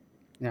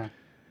 Yeah.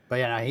 But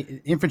yeah,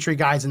 infantry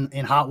guys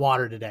in hot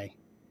water today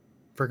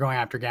for going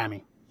after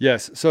Gammy.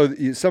 Yes. So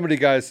some of the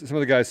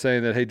guys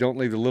saying that, hey, don't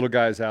leave the little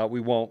guys out. We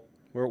won't.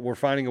 We're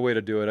finding a way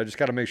to do it. I just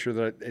got to make sure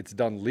that it's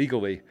done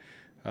legally.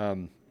 A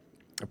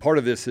part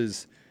of this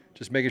is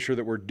just making sure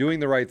that we're doing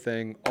the right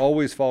thing,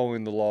 always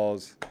following the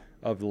laws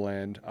of the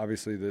land.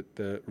 Obviously,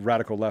 the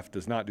radical left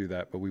does not do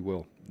that, but we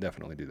will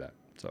definitely do that.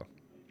 So,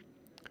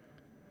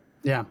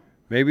 yeah.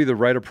 Maybe the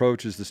right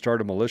approach is to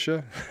start a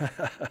militia.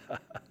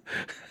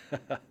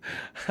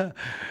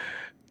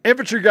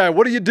 Infantry guy,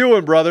 what are you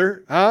doing,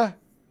 brother? Huh?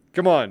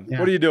 Come on,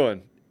 What are you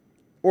doing?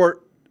 Or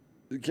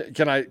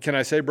can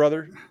I say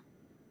brother?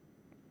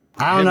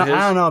 I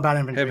don't know about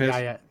infantry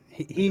guy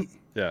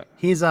yet.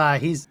 He's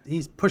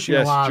pushing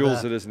a lot Jules,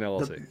 of it is an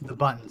LLC. The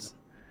buttons.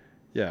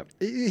 Yeah,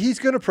 he's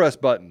going to press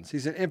buttons.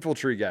 He's an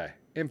infantry guy.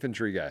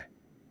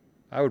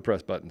 I would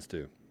press buttons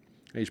too.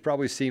 And he's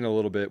probably seen a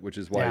little bit, which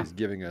is why he's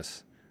giving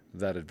us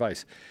that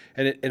advice.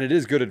 And it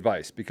is good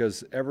advice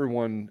because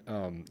everyone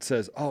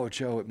says, "Oh,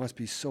 Joe, it must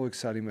be so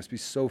exciting, must be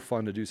so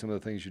fun to do some of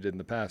the things you did in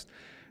the past."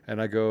 And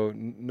I go,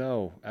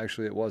 no,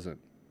 actually it wasn't.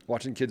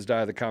 Watching kids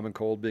die of the common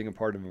cold, being a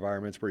part of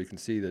environments where you can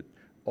see that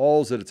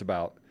all that it's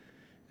about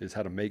is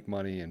how to make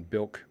money and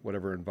bilk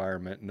whatever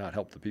environment and not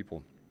help the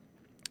people.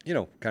 You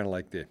know, kind of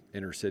like the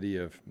inner city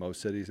of most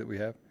cities that we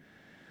have.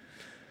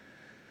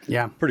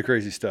 Yeah. Pretty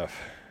crazy stuff.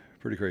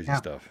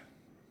 Stuff.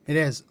 It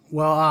is.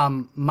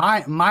 Well,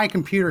 my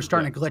computer's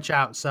starting to glitch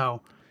out,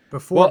 so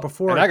before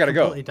and I gotta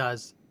completely go.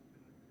 does.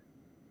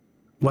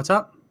 What's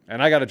up?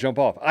 And I got to jump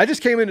off. I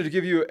just came in to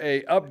give you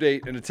an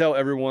update and to tell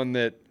everyone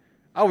that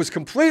I was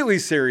completely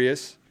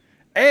serious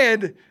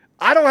and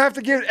I don't have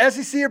to give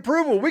SEC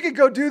approval. We could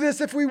go do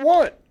this if we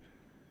want.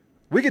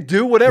 We could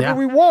do whatever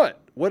we want.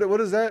 What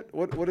is that?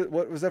 What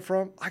was that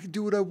from? I can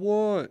do what I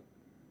want.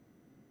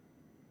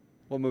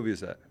 What movie is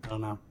that? I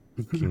don't know.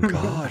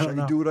 Gosh, I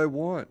can do what I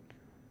want.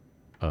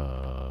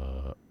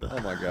 Oh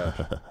my gosh.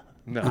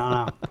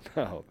 No.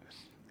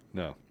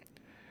 No.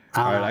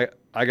 All right,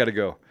 I got to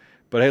go.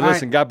 But hey,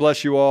 listen, God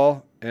bless you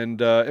all.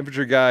 And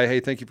infantry guy, hey,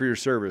 thank you for your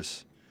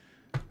service.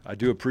 I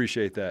do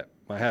appreciate that.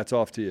 My hat's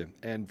off to you.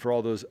 And for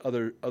all those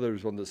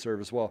others on the serve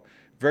as well.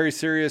 Very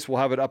serious. We'll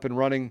have it up and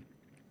running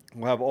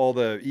We'll have all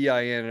the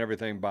EIN and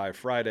everything by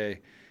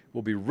Friday.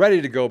 We'll be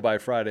ready to go by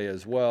Friday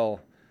as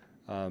well.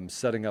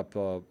 Setting up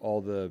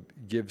all the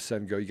give,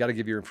 send, go. You got to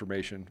give your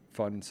information.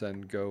 Fund,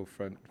 send, go,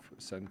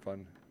 send,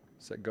 fund,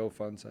 set, go,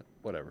 fund, send,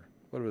 whatever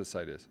the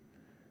site is.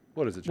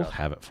 What is it, John? We'll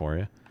have it for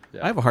you.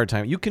 Yeah. I have a hard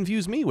time. You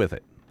confuse me with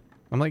it.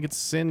 I'm like, it's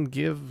send,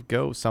 give,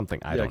 go, something.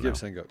 I don't know. Give,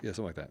 send, go. Yeah,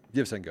 something like that.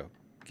 Give, send, go.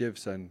 Give,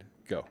 send,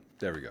 go.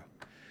 There we go.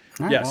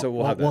 All right, yeah, so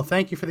we'll have that. Well,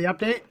 thank you for the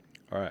update.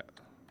 All right.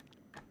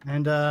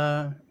 And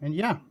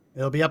yeah,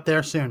 it'll be up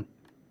there soon.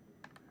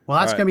 Well,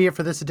 that's going to be it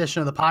for this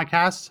edition of the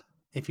podcast.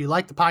 If you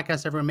like the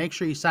podcast, everyone, make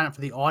sure you sign up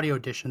for the audio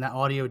edition. That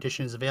audio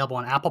edition is available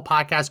on Apple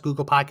Podcasts,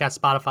 Google Podcasts,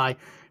 Spotify,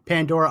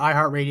 Pandora,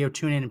 iHeartRadio,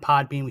 TuneIn, and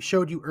Podbean. We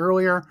showed you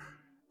earlier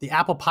the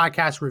Apple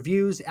Podcast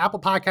reviews. The Apple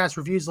Podcast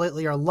reviews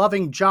lately are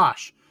loving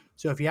Josh.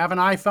 So if you have an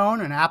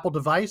iPhone, an Apple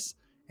device,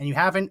 and you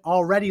haven't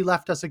already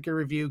left us a good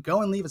review,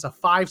 go and leave us a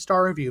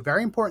 5-star review.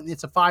 Very important,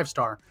 it's a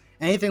 5-star.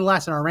 Anything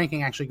less in our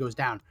ranking actually goes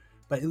down.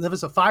 But leave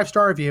us a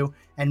 5-star review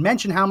and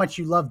mention how much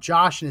you love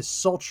Josh and his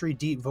sultry,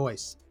 deep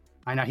voice.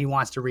 I know he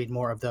wants to read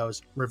more of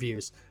those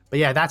reviews. But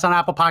yeah, that's on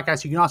Apple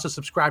Podcasts. You can also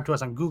subscribe to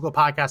us on Google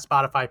Podcasts,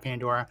 Spotify,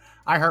 Pandora,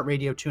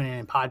 iHeartRadio, TuneIn,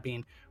 and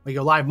Podbean. We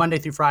go live Monday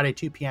through Friday,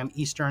 2 p.m.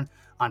 Eastern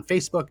on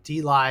Facebook,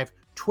 DLive,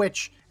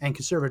 Twitch, and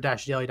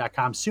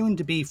conservative-daily.com. Soon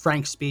to be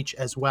Frank's speech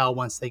as well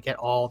once they get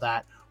all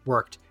that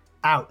worked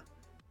out.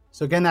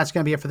 So again, that's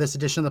going to be it for this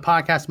edition of the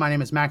podcast. My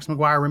name is Max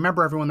McGuire.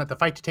 Remember, everyone, that the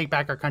fight to take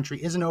back our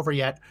country isn't over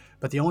yet,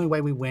 but the only way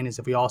we win is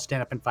if we all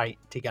stand up and fight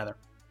together.